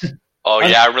 Oh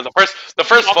yeah, I remember the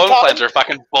first phone plans are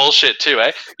fucking bullshit too,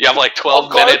 eh? You have like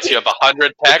 12 minutes, you have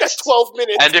 100 texts. 12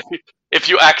 minutes. And if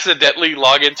you accidentally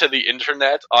log into the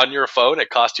internet on your phone, it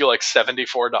costs you like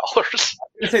 $74.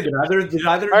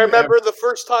 I remember the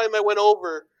first time I went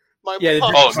over. My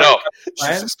mom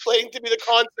just explained to me the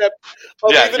concept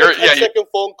of even a 10-second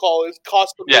phone call is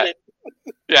cost a minute.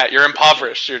 Yeah, you're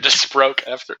impoverished. You're just broke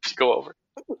after you go over.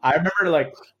 I remember I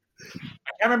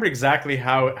can't remember exactly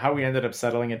how we ended up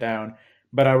settling it down,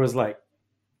 but I was like,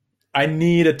 I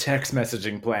need a text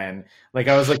messaging plan. Like,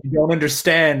 I was like, you don't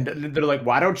understand. And they're like,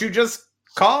 why don't you just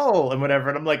call and whatever?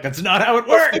 And I'm like, that's not how it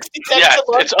works. Yeah,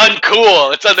 it's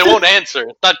uncool. They won't answer.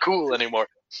 It's not cool anymore.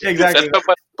 Exactly.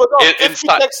 But 50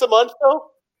 texts a month, though?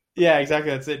 Yeah,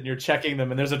 exactly. That's it. And you're checking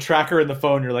them, and there's a tracker in the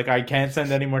phone. You're like, I can't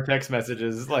send any more text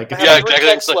messages. Like, I have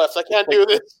text left. I can't do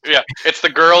this. Yeah, it's the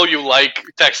girl you like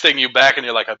texting you back, and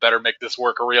you're like, I better make this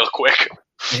work real quick.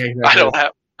 Yeah, exactly.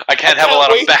 I can't have a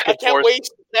lot of back and forth. I can't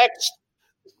waste text.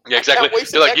 Yeah, exactly.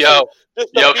 You're like, yo,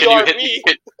 can you hit me?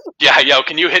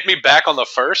 Can you hit me back on the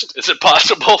 1st? Is it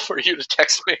possible for you to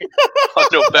text me on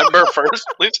November 1st,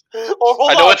 please?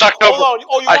 I know it's October. Hold on.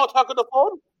 Oh, you want to talk on the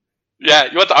phone? Yeah,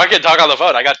 I can talk on the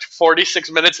phone. I got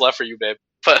 46 minutes left for you, babe.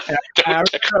 But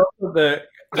the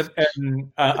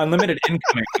unlimited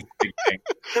incoming thing.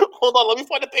 Hold on, let me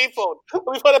find a payphone.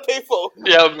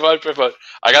 Yeah, let me find a payphone.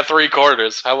 I got 3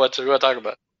 quarters. How much are we going to talk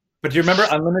about? But do you remember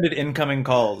unlimited incoming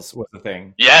calls was the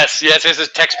thing? Yes.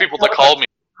 Text people to call me.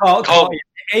 Call me.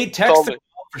 Text to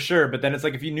call for sure, but then it's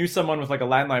like if you knew someone with like a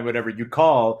landline, whatever, you'd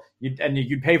call,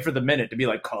 you'd pay for the minute to be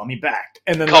like, call me back,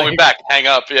 and then call me back, hang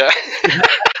up, yeah.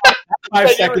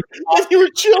 5 seconds. You were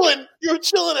chilling. You were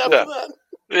chilling after that.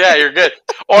 Yeah, you're good.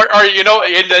 Or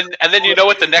and then you know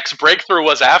what the next breakthrough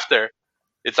was after.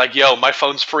 It's like, yo, my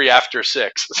phone's free after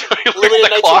 6. So unlimited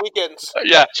nights and weekends.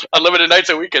 Yeah, unlimited nights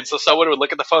and weekends. So someone would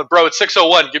look at the phone, bro. It's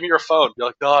 6:01. Give me your phone. You're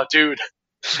like, oh, dude.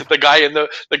 The guy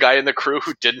in the crew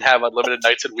who didn't have unlimited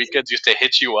nights and weekends used to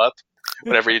hit you up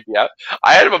whenever you'd be out.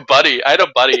 I had a buddy. I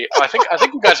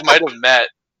think you guys might have met.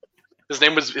 His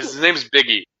name's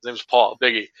Biggie. His name's Paul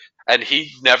Biggie, and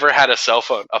he never had a cell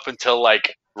phone up until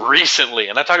like recently.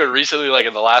 And I'm talking recently, like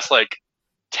in the last like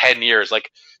 10 years. Like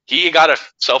he got a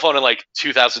cell phone in like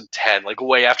 2010, like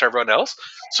way after everyone else.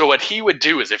 So what he would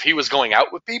do is if he was going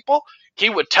out with people,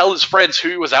 he would tell his friends who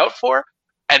he was out for,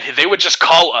 and they would just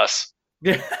call us.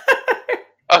 Yeah.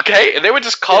 Okay, and they would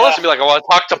just call us and be like, I want to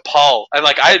talk to Paul. And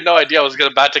like I had no idea I was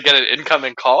about to get an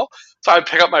incoming call. So I'd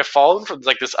pick up my phone from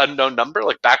like this unknown number,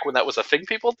 like back when that was a thing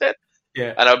people did.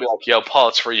 Yeah. And I'd be like, yo, Paul,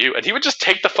 it's for you. And he would just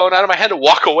take the phone out of my hand and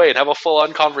walk away and have a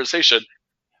full-on conversation.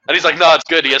 And he's like, no, it's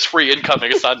good. He has free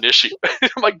incoming. It's not an issue.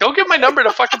 I'm like, don't give my number to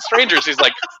fucking strangers. He's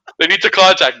like, they need to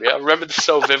contact me. I remember this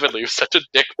so vividly. It was such a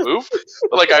dick move.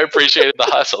 But like, I appreciated the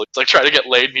hustle. It's like trying to get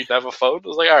laid and he'd have a phone. I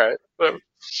was like, all right, whatever.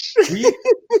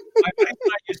 I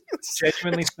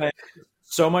genuinely spent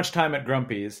so much time at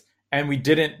Grumpy's, and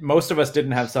most of us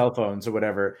didn't have cell phones or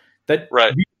whatever, that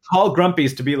we call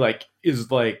Grumpy's to be like, is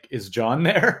John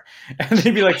there? And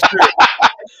they'd be like, sure.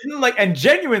 And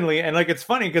genuinely, and like it's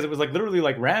funny because it was like literally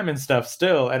like Ram and stuff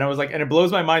still, and I was like, and it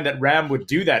blows my mind that Ram would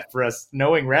do that for us.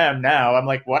 Knowing Ram now, I'm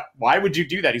like, what? Why would you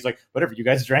do that? He's like, whatever. You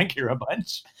guys drank here a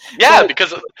bunch. Yeah,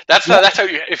 because that's how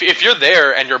if you're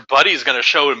there and your buddy's gonna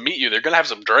show and meet you, they're gonna have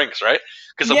some drinks, right?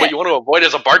 Because what you want to avoid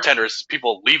as a bartender is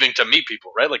people leaving to meet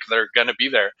people, right? Like they're gonna be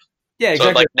there. Yeah,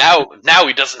 exactly. So like now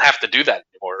he doesn't have to do that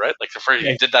anymore, right? Like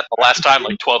he did that the last time,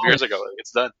 like 12 years ago. Like,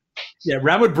 it's done. Yeah,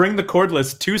 Ram would bring the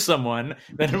cordless to someone,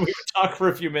 then we would talk for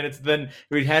a few minutes, then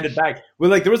we'd hand it back. Well,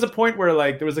 like there was a point where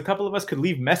like there was a couple of us could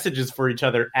leave messages for each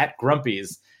other at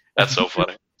Grumpy's. That's so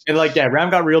funny. And like Ram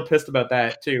got real pissed about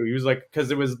that too. He was like, because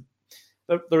there was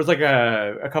like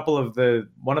a couple of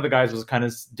one of the guys was kind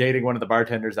of dating one of the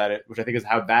bartenders at it, which I think is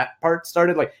how that part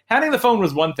started. Like handing the phone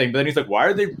was one thing, but then he's like, why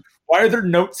are there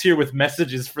notes here with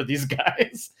messages for these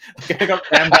guys? Like I got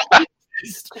Ram.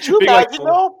 Could you imagine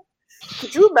though?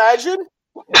 Could you imagine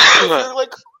if you're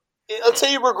like, let's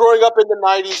say you were growing up in the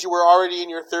 90s, you were already in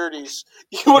your 30s.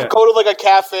 You would go to like a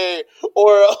cafe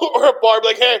or a bar, be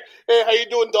like, hey, how you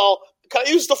doing, doll? Can I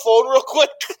use the phone real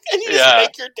quick? And you just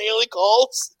make your daily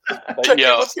calls. Check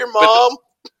in with your mom.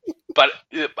 But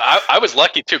I was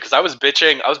lucky too because I was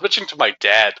bitching to my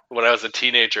dad when I was a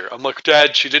teenager. I'm like,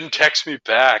 Dad, she didn't text me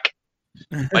back.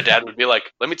 My dad would be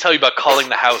like, let me tell you about calling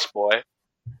the house, boy.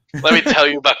 Let me tell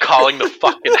you about calling the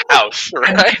fucking house,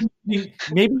 right?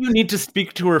 Maybe you need to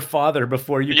speak to her father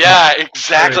before you. Yeah,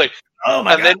 exactly. Oh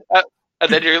my god!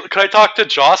 And then can I talk to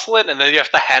Jocelyn? And then you have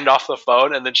to hand off the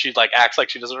phone, and then she like acts like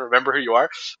she doesn't remember who you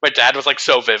are. My dad was like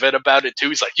so vivid about it too.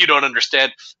 He's like, you don't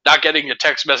understand. Not getting a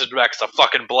text message back is a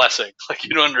fucking blessing. Like,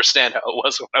 you don't understand how it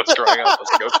was when I was growing up.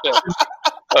 I was like,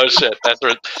 oh shit, that's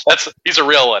he's a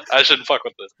real one. I shouldn't fuck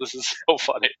with this. This is so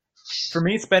funny. For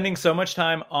me, spending so much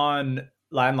time on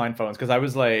landline phones because I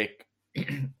was like,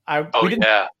 we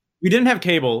didn't have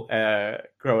cable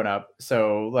growing up,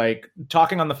 so like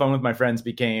talking on the phone with my friends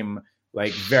became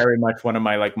like very much one of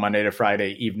my like Monday to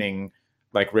Friday evening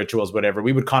like rituals, whatever.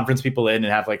 We would conference people in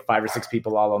and have like 5 or 6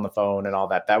 people all on the phone and all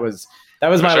that. That was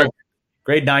my like,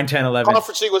 grade 9, 10, 11.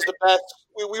 Conferencing was the best.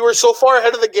 We were so far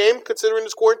ahead of the game considering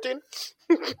this quarantine.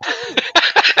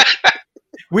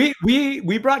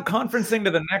 We brought conferencing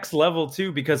to the next level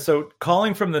too, because so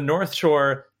calling from the North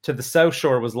Shore to the South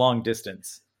Shore was long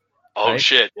distance. Oh, right?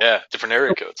 Shit, yeah. Different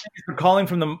area codes. Calling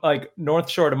from the like North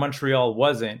Shore to Montreal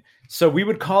wasn't. So we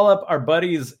would call up our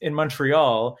buddies in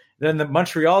Montreal, then the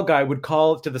Montreal guy would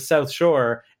call to the South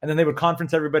Shore, and then they would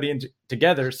conference everybody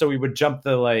together, so we would jump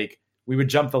the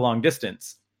long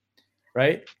distance.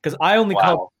 Right? Because I only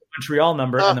called the Montreal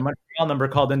number, and the Montreal number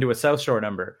called into a South Shore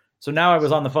number. So now I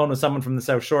was on the phone with someone from the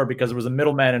South Shore because there was a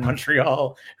middleman in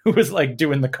Montreal who was like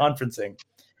doing the conferencing.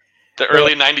 The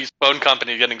early 90s phone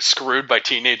company getting screwed by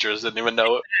teenagers, didn't even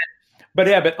know it.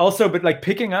 But like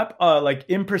picking up like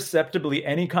imperceptibly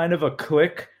any kind of a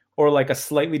click or like a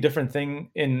slightly different thing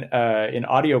in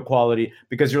audio quality,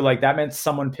 because you're like, that meant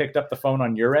someone picked up the phone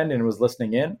on your end and was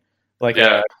listening in, like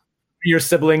your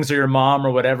siblings or your mom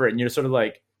or whatever, and you're sort of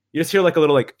like, you just hear like a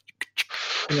little like,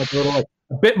 a little like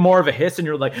a bit more of a hiss, and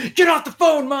you're like, get off the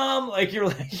phone, mom! Like you're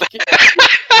like, stop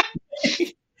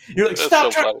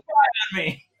trying to spy on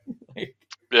me.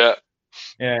 Yeah.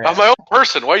 I'm my own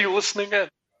person. Why are you listening in?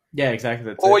 Yeah,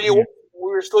 exactly. We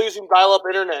were still using dial-up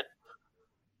internet.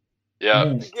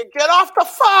 Yeah. Get off the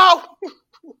phone!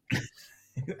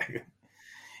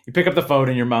 You pick up the phone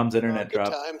and your mom's internet drops.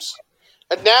 Times.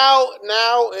 And now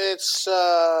it's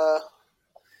I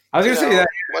was gonna say that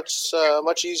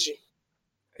much easier.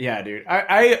 Yeah, dude.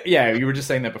 You were just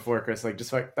saying that before, Chris. Like,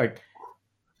 just like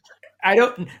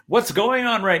what's going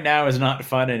on right now is not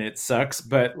fun and it sucks,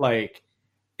 but like,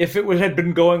 if it had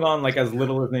been going on like as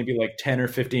little as maybe like 10 or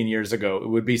 15 years ago, it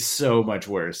would be so much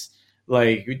worse.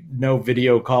 Like, no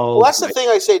video calls. Well, that's the thing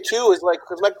I say too, is like,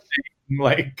 because like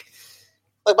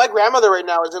my grandmother right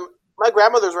now is in. My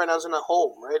grandmother's right now is in a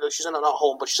home, right? She's in not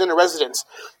home, but she's in a residence.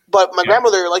 But my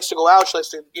grandmother likes to go out. She likes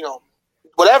to,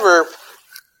 whatever.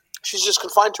 She's just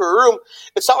confined to her room.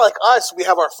 It's not like us. We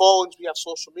have our phones. We have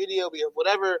social media. We have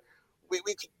whatever. We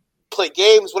could play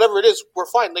games, whatever it is. We're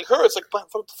fine. Like her, it's like,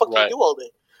 what the fuck do you do all day?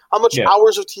 How much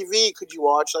hours of TV could you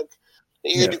watch? Like,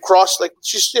 you do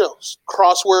she's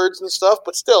crosswords and stuff.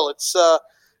 But still, it's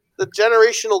the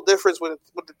generational difference with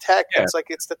the tech. Yeah. It's like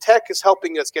the tech is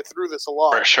helping us get through this a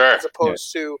lot. For sure. As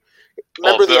opposed to,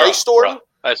 remember the ice storm?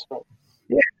 Yeah.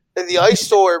 And the ice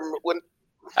storm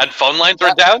and phone lines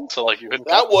were down, so like you couldn't.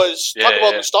 That was talk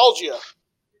about nostalgia.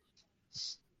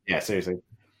 Yeah, seriously.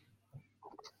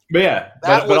 But yeah,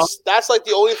 that's like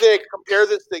the only thing I can compare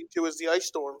this thing to is the ice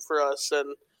storm for us,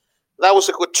 and that was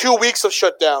like with 2 weeks of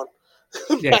shutdown.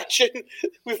 Imagine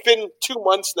we've been 2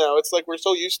 months now. It's like we're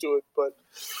so used to it, but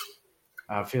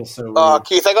I feel so weird.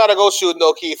 Keith, I gotta go soon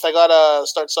though. Keith, I gotta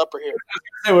start supper here.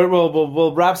 Hey,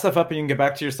 we'll wrap stuff up and you can get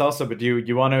back to your salsa. But do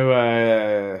you want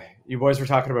to? You boys were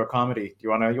talking about comedy. Do you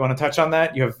want to touch on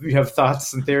that? You have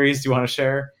thoughts and theories? Do you want to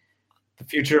share the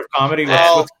future of comedy?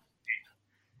 I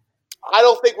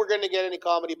don't think we're going to get any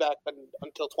comedy back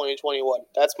until 2021.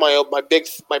 That's my big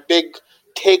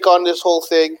take on this whole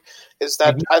thing, is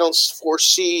that I don't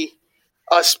foresee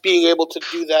us being able to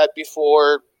do that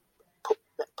before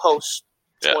post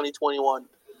 2021.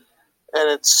 And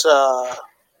it's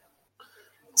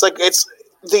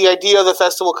the idea of the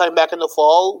festival coming back in the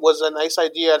fall was a nice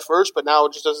idea at first, but now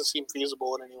it just doesn't seem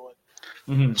feasible in any way.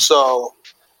 Mm-hmm. So,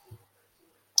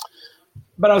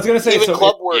 but I was going to say even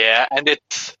club work. Yeah, and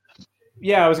it's.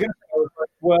 Yeah, I was going to say,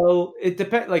 well, it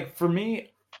depends. Like, for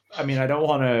me, I mean, I don't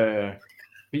want to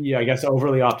be, I guess,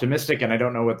 overly optimistic, and I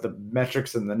don't know what the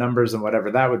metrics and the numbers and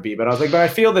whatever that would be. But I was like, but I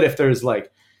feel that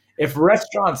if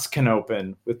restaurants can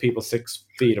open with people 6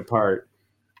 feet apart,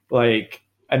 like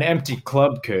an empty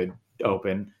club could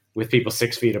open with people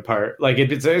 6 feet apart. Like,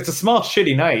 it's a small,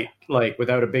 shitty night, like,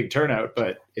 without a big turnout,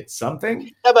 but it's something.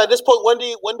 Yeah, but at this point, when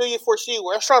do you foresee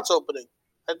restaurants opening?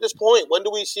 At this point, when do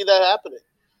we see that happening?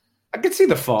 I could see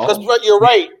the fall. Because you're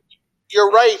right. You're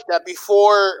right that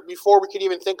before we can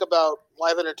even think about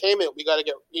live entertainment, we got to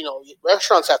get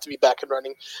restaurants have to be back and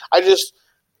running. I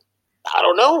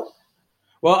don't know.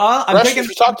 Well, I'm thinking. If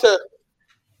you talk to,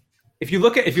 if you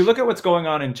look at what's going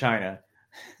on in China,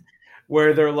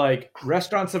 where they're like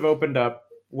restaurants have opened up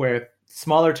with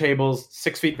smaller tables,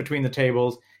 6 feet between the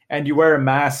tables, and you wear a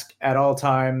mask at all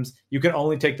times. You can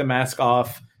only take the mask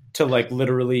off to like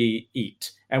literally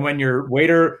eat. And when your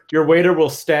waiter will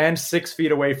stand 6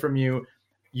 feet away from you,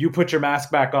 you put your mask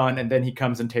back on, and then he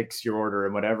comes and takes your order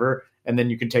and whatever, and then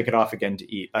you can take it off again to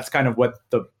eat. That's kind of what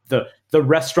the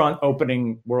restaurant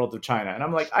opening world of China. And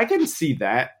I'm like, I can see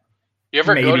that. You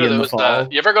ever go to those?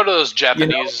 You ever go to those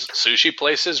Japanese sushi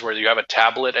places where you have a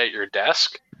tablet at your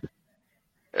desk,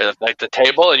 like the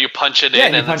table, and you punch it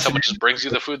in, and then someone just brings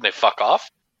you the food and they fuck off?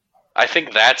 I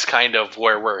think that's kind of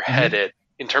where we're headed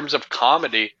in terms of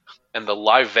comedy and the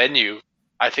live venue.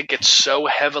 I think it's so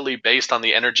heavily based on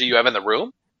the energy you have in the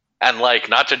room, and like,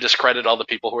 not to discredit all the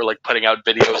people who are like putting out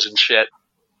videos and shit,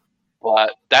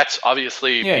 but that's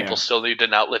obviously people still need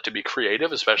an outlet to be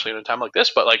creative, especially in a time like this.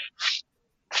 But like,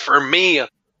 for me,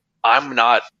 I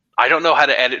don't know how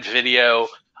to edit video.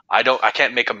 I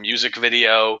can't make a music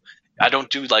video. I don't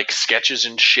do like sketches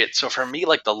and shit. So for me,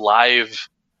 like the live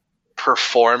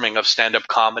performing of stand-up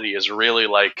comedy is really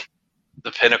like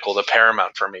the pinnacle, the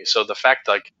paramount for me. So the fact,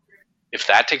 like, if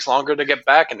that takes longer to get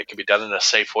back and it can be done in a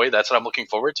safe way, that's what I'm looking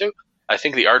forward to. I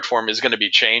think the art form is going to be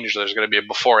changed. There's going to be a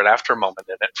before and after moment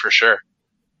in it for sure.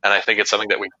 And I think it's something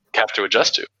that we have to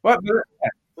adjust to. Well,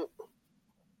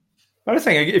 I was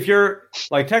saying, if you're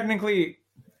like technically,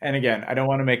 and again, I don't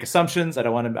want to make assumptions.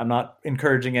 I'm not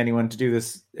encouraging anyone to do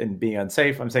this and be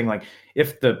unsafe. I'm saying, like,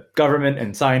 if the government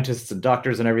and scientists and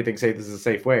doctors and everything say this is a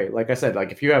safe way, like I said,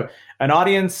 like if you have an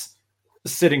audience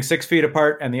sitting 6 feet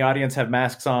apart and the audience have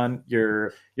masks on,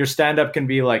 your stand-up can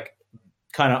be like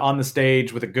kind of on the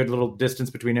stage with a good little distance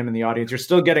between him and the audience. You're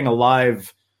still getting a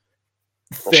live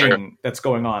thing that's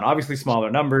going on. Obviously smaller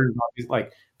numbers,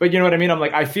 like, but you know what I mean? I'm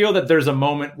like, I feel that there's a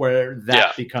moment where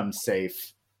that becomes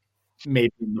safe,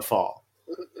 maybe in the fall.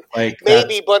 Like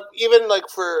maybe, but even like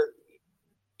for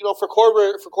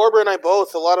Corbett and I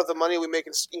both, a lot of the money we make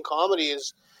in comedy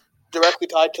is directly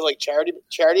tied to like charity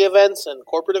events and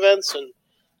corporate events,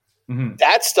 and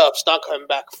that stuff's not coming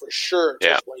back for sure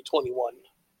until 2021.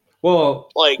 Well,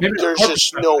 like there's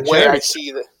just no way I see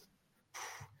that.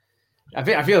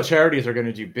 I feel charities are going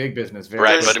to do big business,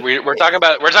 right? But we're talking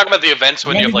about the events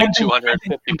when you have like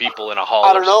 250 people in a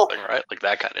hall or something, right? Like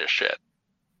that kind of shit.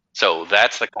 So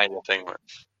that's the kind of thing where,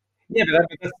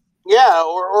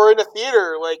 or in a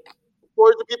theater, like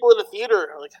for the people in the theater,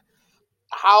 like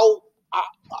how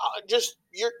just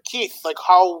your Keith, like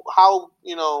how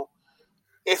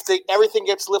if everything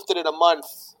gets lifted in a month,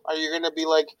 are you going to be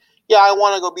like, I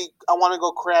want to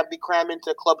go cram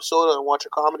into Club Soda and watch a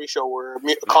comedy show or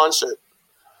a concert?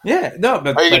 Yeah, no,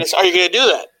 but are you going to do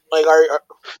that? Like,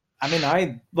 I mean,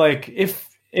 I like if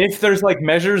there's like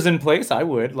measures in place, I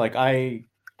would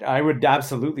I would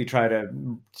absolutely try to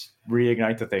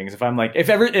reignite the things. If I'm like,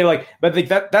 but like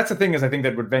that's the thing is, I think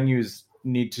that what venues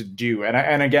need to do,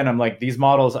 and again, I'm like, these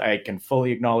models I can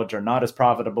fully acknowledge are not as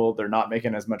profitable. They're not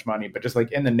making as much money, but just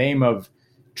like in the name of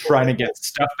trying to get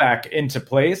stuff back into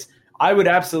place, I would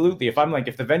absolutely, if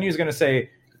the venue is going to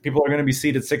say people are going to be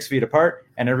seated 6 feet apart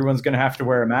and everyone's going to have to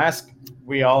wear a mask,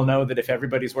 we all know that if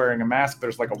everybody's wearing a mask,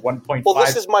 there's like a 1.5. Well,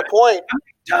 this is my point.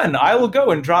 Done. I will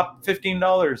go and drop $15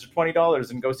 or $20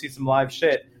 and go see some live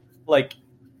shit. Like,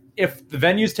 if the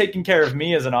venue's taking care of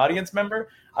me as an audience member,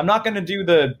 I'm not going to do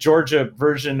the Georgia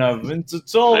version of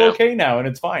it's all okay now and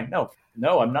it's fine. No,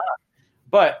 I'm not.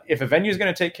 But if a venue is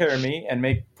going to take care of me and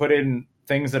put in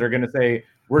things that are going to say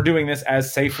we're doing this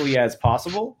as safely as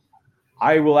possible,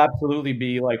 I will absolutely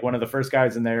be like one of the first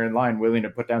guys in there in line, willing to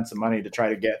put down some money to try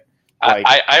to get. Like,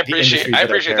 I appreciate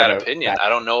that opinion. I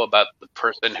don't know about the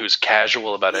person who's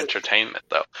casual about entertainment,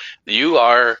 though. You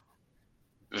are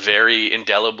very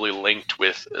indelibly linked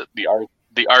with the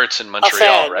arts in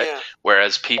Montreal, right? Yeah.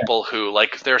 Whereas people who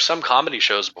there are some comedy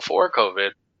shows before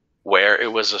COVID where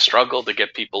it was a struggle to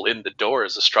get people in the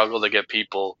doors, a struggle to get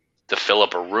people to fill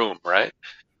up a room, right?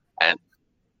 And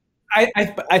I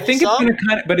think it's going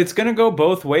to but it's going to go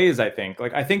both ways. I think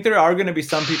I think there are going to be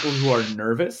some people who are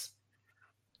nervous,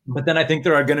 but then I think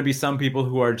there are going to be some people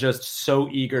who are just so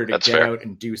eager to get out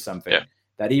and do something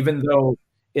that even though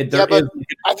I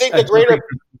think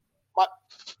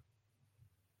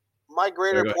my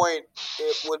greater point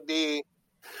would be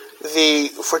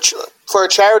for a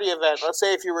charity event. Let's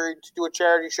say if you were to do a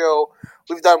charity show,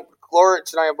 we've done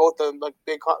Lawrence and I have both done like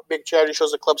big charity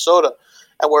shows at Club Soda,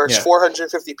 and where it's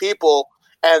 450 people,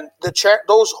 and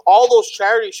all those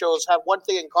charity shows have one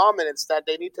thing in common: it's that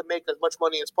they need to make as much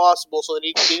money as possible. So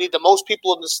they need the most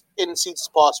people in seats as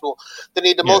possible. They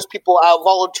need the most people out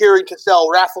volunteering to sell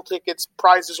raffle tickets,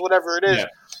 prizes, whatever it is. Yeah.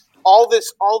 all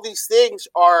these things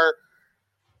are.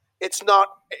 It's not.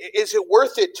 Is it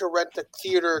worth it to rent the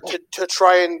theater to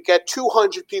try and get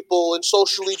 200 people and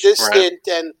socially distant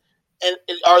and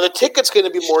are the tickets going to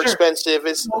be more expensive?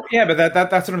 Yeah, but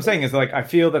that's what I'm saying is like I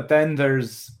feel that then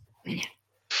there's,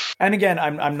 and again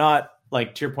I'm not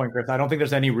like to your point, Chris. I don't think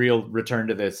there's any real return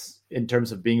to this in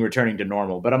terms of returning to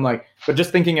normal. But I'm like, but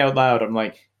just thinking out loud, I'm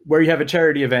like, where you have a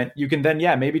charity event, you can then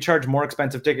maybe charge more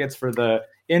expensive tickets for the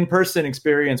in-person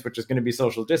experience, which is going to be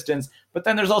social distance. But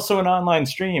then there's also an online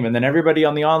stream, and then everybody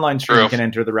on the online stream can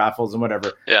enter the raffles and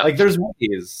whatever. Yeah. Like there's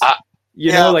ways,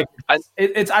 you know, like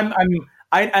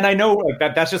I know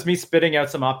like that's just me spitting out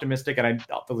some optimistic, and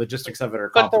the logistics of it are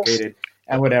complicated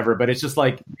and whatever. But it's just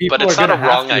like people are going to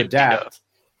have to adapt.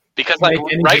 Because like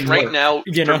right now,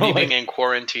 for me being in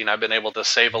quarantine, I've been able to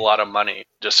save a lot of money.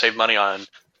 Just save money on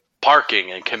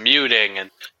parking and commuting,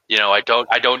 and I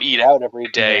don't eat out every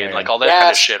day and like all that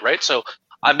kind of shit, right? So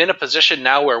I'm in a position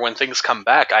now where when things come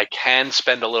back, I can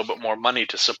spend a little bit more money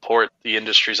to support the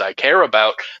industries I care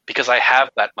about because I have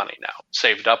that money now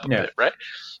saved up a bit, right?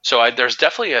 So there's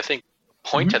definitely, I think,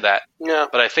 point to that. Yeah.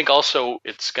 But I think also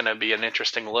it's going to be an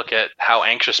interesting look at how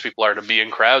anxious people are to be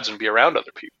in crowds and be around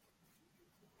other people.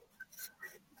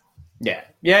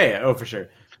 Yeah. Oh, for sure.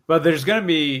 But there's going to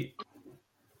be,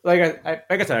 like I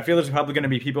said, I feel there's probably going to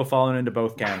be people falling into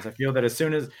both camps. I feel that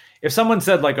if someone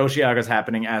said like Osheaga's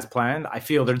happening as planned, I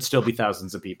feel there'd still be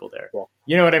thousands of people there. Yeah.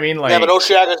 You know what I mean? Like, but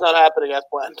Osheaga's not happening as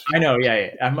planned. I know.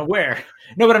 Yeah. I'm aware.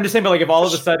 No, but I'm just saying, but like if all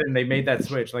of a sudden they made that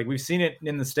switch, like we've seen it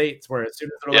in the States where as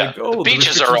soon as they're like, the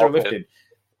beaches are lifted,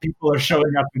 people are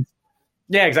showing up.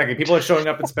 Exactly. People are showing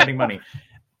up and spending money.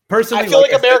 Personally, I feel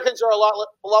like Americans are a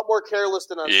lot more careless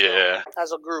than us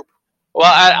as a group. Well,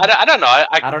 I don't know.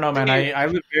 I don't know, man. I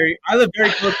live very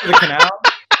close to the canal,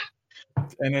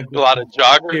 and it's a lot of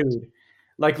joggers. Dude,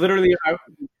 like literally,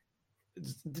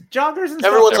 joggers. And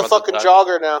everyone's a fucking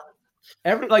jogger now.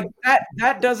 Like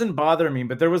that doesn't bother me,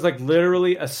 but there was like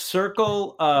literally a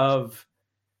circle of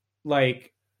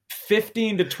like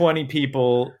 15 to 20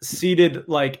 people seated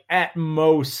like at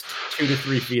most 2 to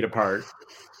 3 feet apart.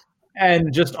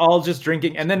 And just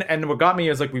drinking, and what got me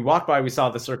is like we walked by, we saw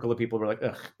the circle of people. We're like,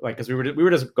 ugh, like because we were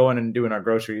just going and doing our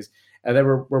groceries, and then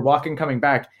we're walking, coming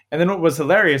back, and then what was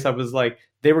hilarious, I was like,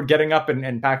 they were getting up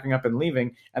and packing up and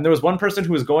leaving, and there was one person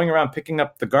who was going around picking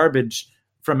up the garbage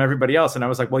from everybody else, and I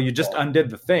was like, well, you just undid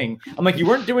the thing. I'm like, you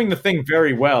weren't doing the thing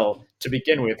very well to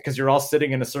begin with because you're all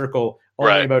sitting in a circle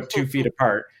only about 2 feet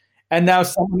apart. And now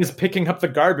someone is picking up the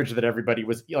garbage that everybody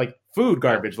was like food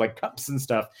garbage, like cups and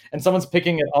stuff. And someone's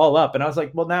picking it all up. And I was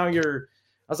like, well, I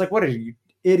was like, what are you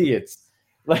idiots?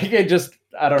 Like,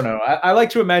 I don't know. I like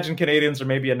to imagine Canadians are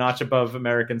maybe a notch above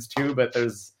Americans too, but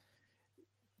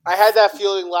I had that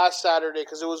feeling last Saturday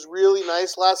because it was really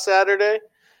nice last Saturday.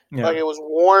 Yeah. Like it was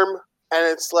warm and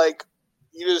it's like,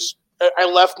 I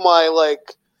left my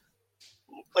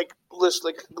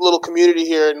little community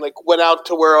here and like went out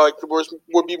to where like there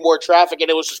would be more traffic and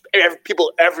it was just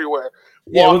people everywhere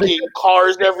walking,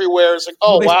 cars everywhere. It's like,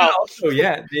 wow. Also,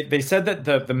 they said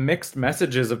that the mixed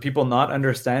messages of people not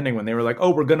understanding when they were like,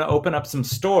 oh, we're going to open up some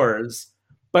stores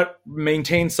but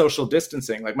maintain social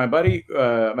distancing. Like my buddy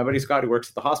Scott, who works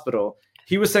at the hospital,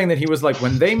 he was saying that he was like,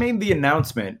 when they made the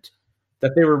announcement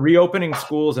that they were reopening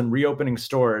schools and reopening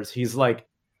stores, he's like,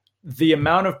 the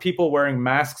amount of people wearing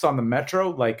masks on the metro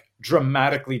like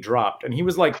dramatically dropped. And he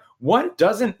was like, one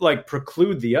doesn't like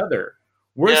preclude the other.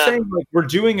 We're saying like we're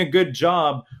doing a good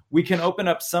job. We can open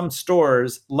up some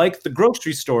stores like the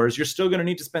grocery stores. You're still going to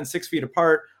need to spend 6 feet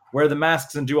apart, wear the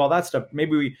masks and do all that stuff.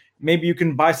 Maybe you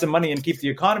can buy some money and keep the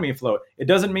economy afloat. It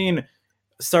doesn't mean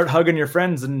start hugging your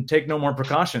friends and take no more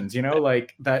precautions,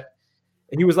 like that.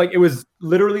 He was like, it was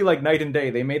literally like night and day.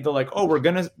 They made the like, oh, we're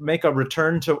going to make a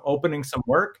return to opening some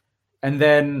work. And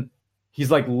then he's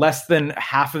like less than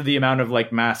half of the amount of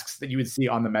like masks that you would see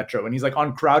on the metro. And he's like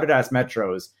on crowded ass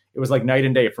metros. It was like night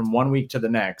and day from 1 week to the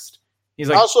next. He's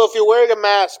like, also, if you're wearing a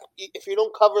mask, if you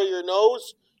don't cover your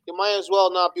nose, you might as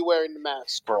well not be wearing the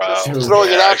mask. Bro, just throwing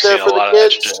it out there for the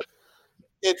kids.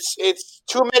 It's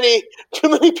too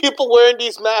many people wearing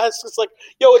these masks. It's like,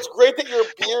 yo, it's great that your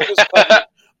beard is covered,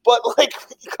 but like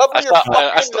cover your fucking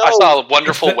nose. I saw a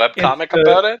wonderful webcomic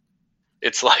about it.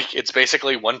 It's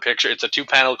basically one picture. It's a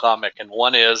 2-panel comic, and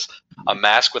one is a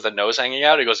mask with a nose hanging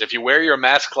out. It goes, if you wear your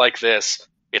mask like this,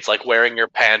 it's like wearing your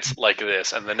pants like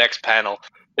this. And the next panel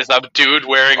is a dude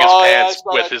wearing his pants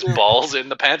with his balls in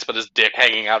the pants, but his dick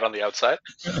hanging out on the outside.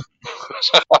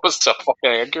 That was so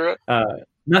fucking accurate.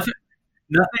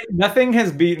 Nothing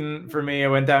has beaten for me. I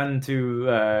went down to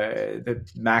the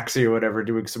Maxi or whatever,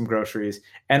 doing some groceries,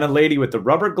 and a lady with the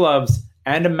rubber gloves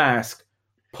and a mask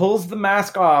pulls the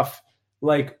mask off,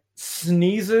 like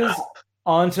sneezes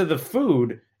onto the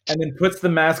food, and then puts the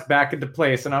mask back into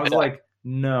place. And I was like,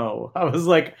 no. I was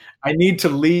like, I need to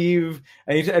leave.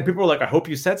 And people were like, I hope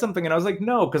you said something. And I was like,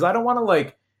 no, because I don't want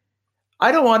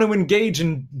to engage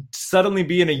and suddenly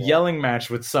be in a yelling match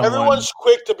with someone. Everyone's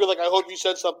quick to be like, I hope you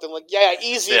said something. Like,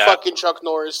 easy fucking Chuck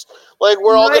Norris. Like,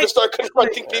 we're all going to start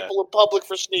confronting people in public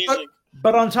for sneezing.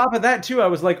 But on top of that, too, I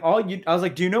was like,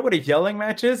 do you know what a yelling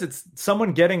match is? It's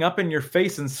someone getting up in your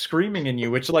face and screaming in you,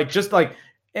 which, like, just like,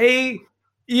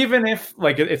 even if,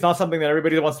 like, it's not something that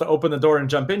everybody wants to open the door and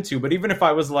jump into, but even if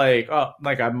I was like, oh,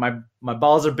 like, my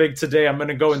balls are big today, I'm going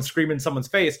to go and scream in someone's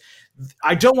face,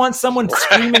 I don't want someone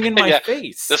screaming in my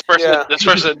face. This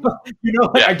person, you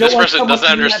know, like, this person doesn't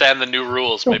understand the new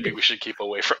rules. Maybe we should keep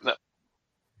away from them.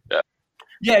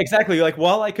 Yeah, exactly. Like,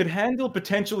 while I could handle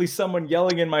potentially someone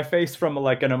yelling in my face from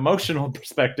like an emotional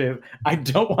perspective, I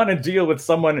don't want to deal with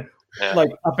someone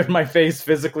like up in my face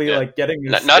physically, like getting.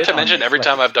 Not to mention, every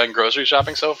time I've done grocery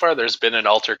shopping so far, there's been an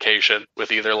altercation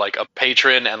with either like a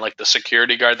patron and like the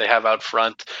security guard they have out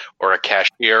front, or a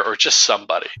cashier, or just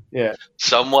somebody. Yeah,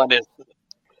 someone is.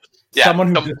 Yeah,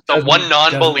 someone who the one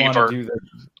non-believer.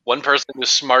 One person who's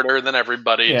smarter than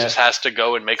everybody just has to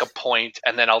go and make a point,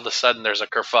 and then all of a sudden there's a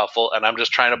kerfuffle, and I'm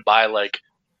just trying to buy like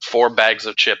 4 bags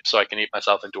of chips so I can eat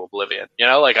myself into oblivion. You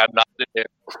know, like I'm not there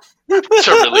to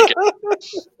really get.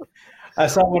 I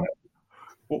saw one.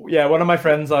 Yeah, one of my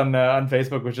friends on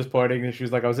Facebook was just pointing, and she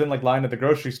was like, I was in like line at the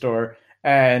grocery store,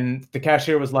 and the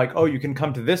cashier was like, "Oh, you can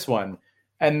come to this one,"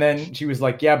 and then she was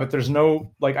like, "Yeah, but there's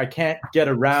no like I can't get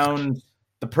around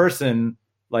the person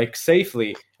like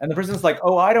safely." And the person's like,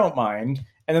 "Oh, I don't mind."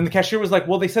 And then the cashier was like,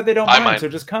 "Well, they said they don't mind, so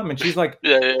just come." And she's like,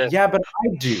 yeah, but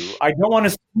I do. I don't want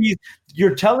to squeeze.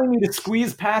 You're telling me to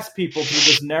squeeze past people through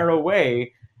this narrow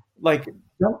way. Like,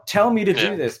 don't tell me to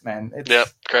do this, man.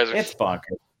 It's crazy. It's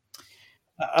bonkers.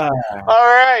 All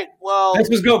right. Well, this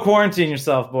was Go Quarantine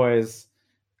Yourself, boys.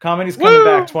 Comedy's coming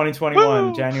back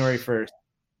 2021, January 1st.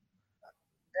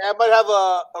 I might have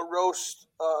a roast,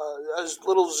 a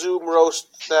little Zoom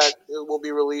roast that will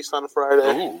be released on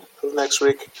Friday of next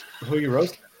week. Who you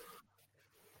roasting?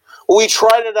 Well, we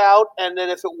tried it out, and then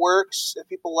if it works, if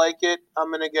people like it,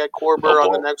 I'm going to get Corber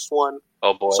on the next one.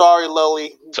 Oh, boy. Sorry,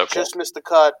 Lily. Okay. Just missed the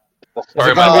cut.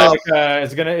 Sorry about that.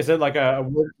 Is it like a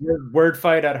word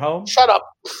fight at home? Shut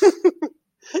up.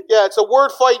 Yeah, it's a word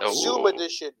fight Zoom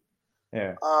edition.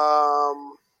 Yeah.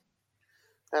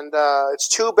 And it's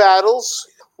 2 battles.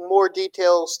 More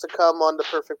details to come on the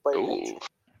Perfect Bite page.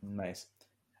 Nice.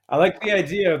 I like the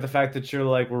idea of the fact that you're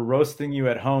like, we're roasting you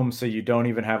at home so you don't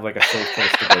even have like a safe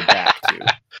place to go back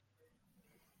to.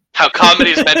 How comedy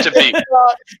is meant to be.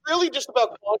 It's really just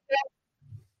about content.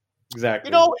 Exactly.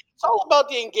 You know, it's all about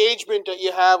the engagement that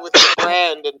you have with the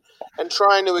brand and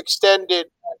trying to extend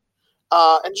it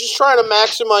and just trying to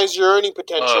maximize your earning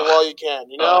potential while you can,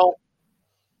 you know?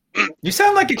 You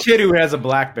sound like a kid who has a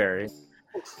BlackBerry.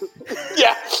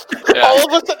 Yeah. All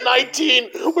of us at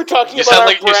 19, we're talking about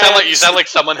our brands. You sound like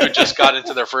someone who just got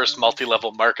into their first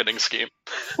multi-level marketing scheme.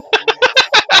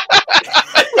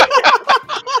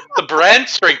 The brand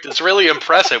strength is really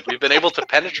impressive. We've been able to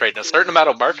penetrate a certain amount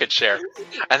of market share,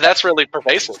 and that's really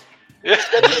pervasive.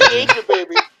 Just get the engagement,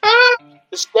 baby.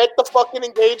 Just get the fucking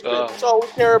engagement. That's all we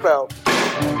care about.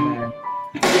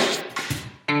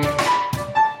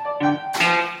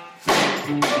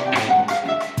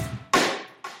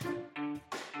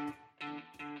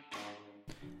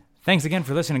 Thanks again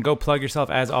for listening. Go plug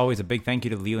yourself. As always, a big thank you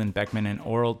to Leland Beckman and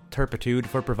Oral Turpitude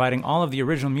for providing all of the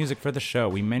original music for the show.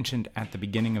 We mentioned at the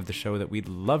beginning of the show that we'd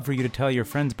love for you to tell your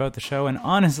friends about the show, and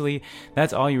honestly,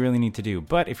 that's all you really need to do.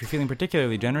 But if you're feeling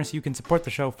particularly generous, you can support the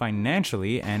show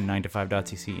financially and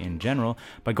 9to5.cc in general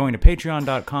by going to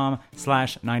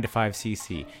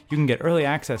patreon.com/9to5cc. You can get early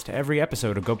access to every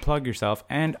episode of Go Plug Yourself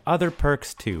and other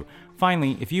perks too.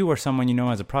 Finally, if you or someone you know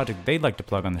has a project they'd like to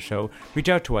plug on the show, reach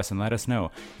out to us and let us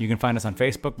know. You can find us on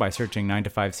Facebook by searching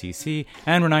 9to5cc,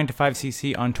 and we're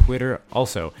 9to5cc on Twitter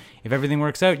also. If everything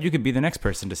works out, you could be the next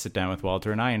person to sit down with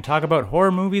Walter and I and talk about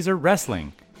horror movies or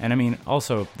wrestling. And I mean,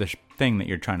 also the thing that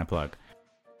you're trying to plug.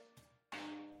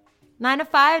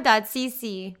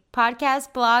 9to5.cc,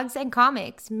 podcasts, blogs, and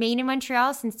comics, made in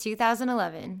Montreal since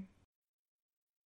 2011.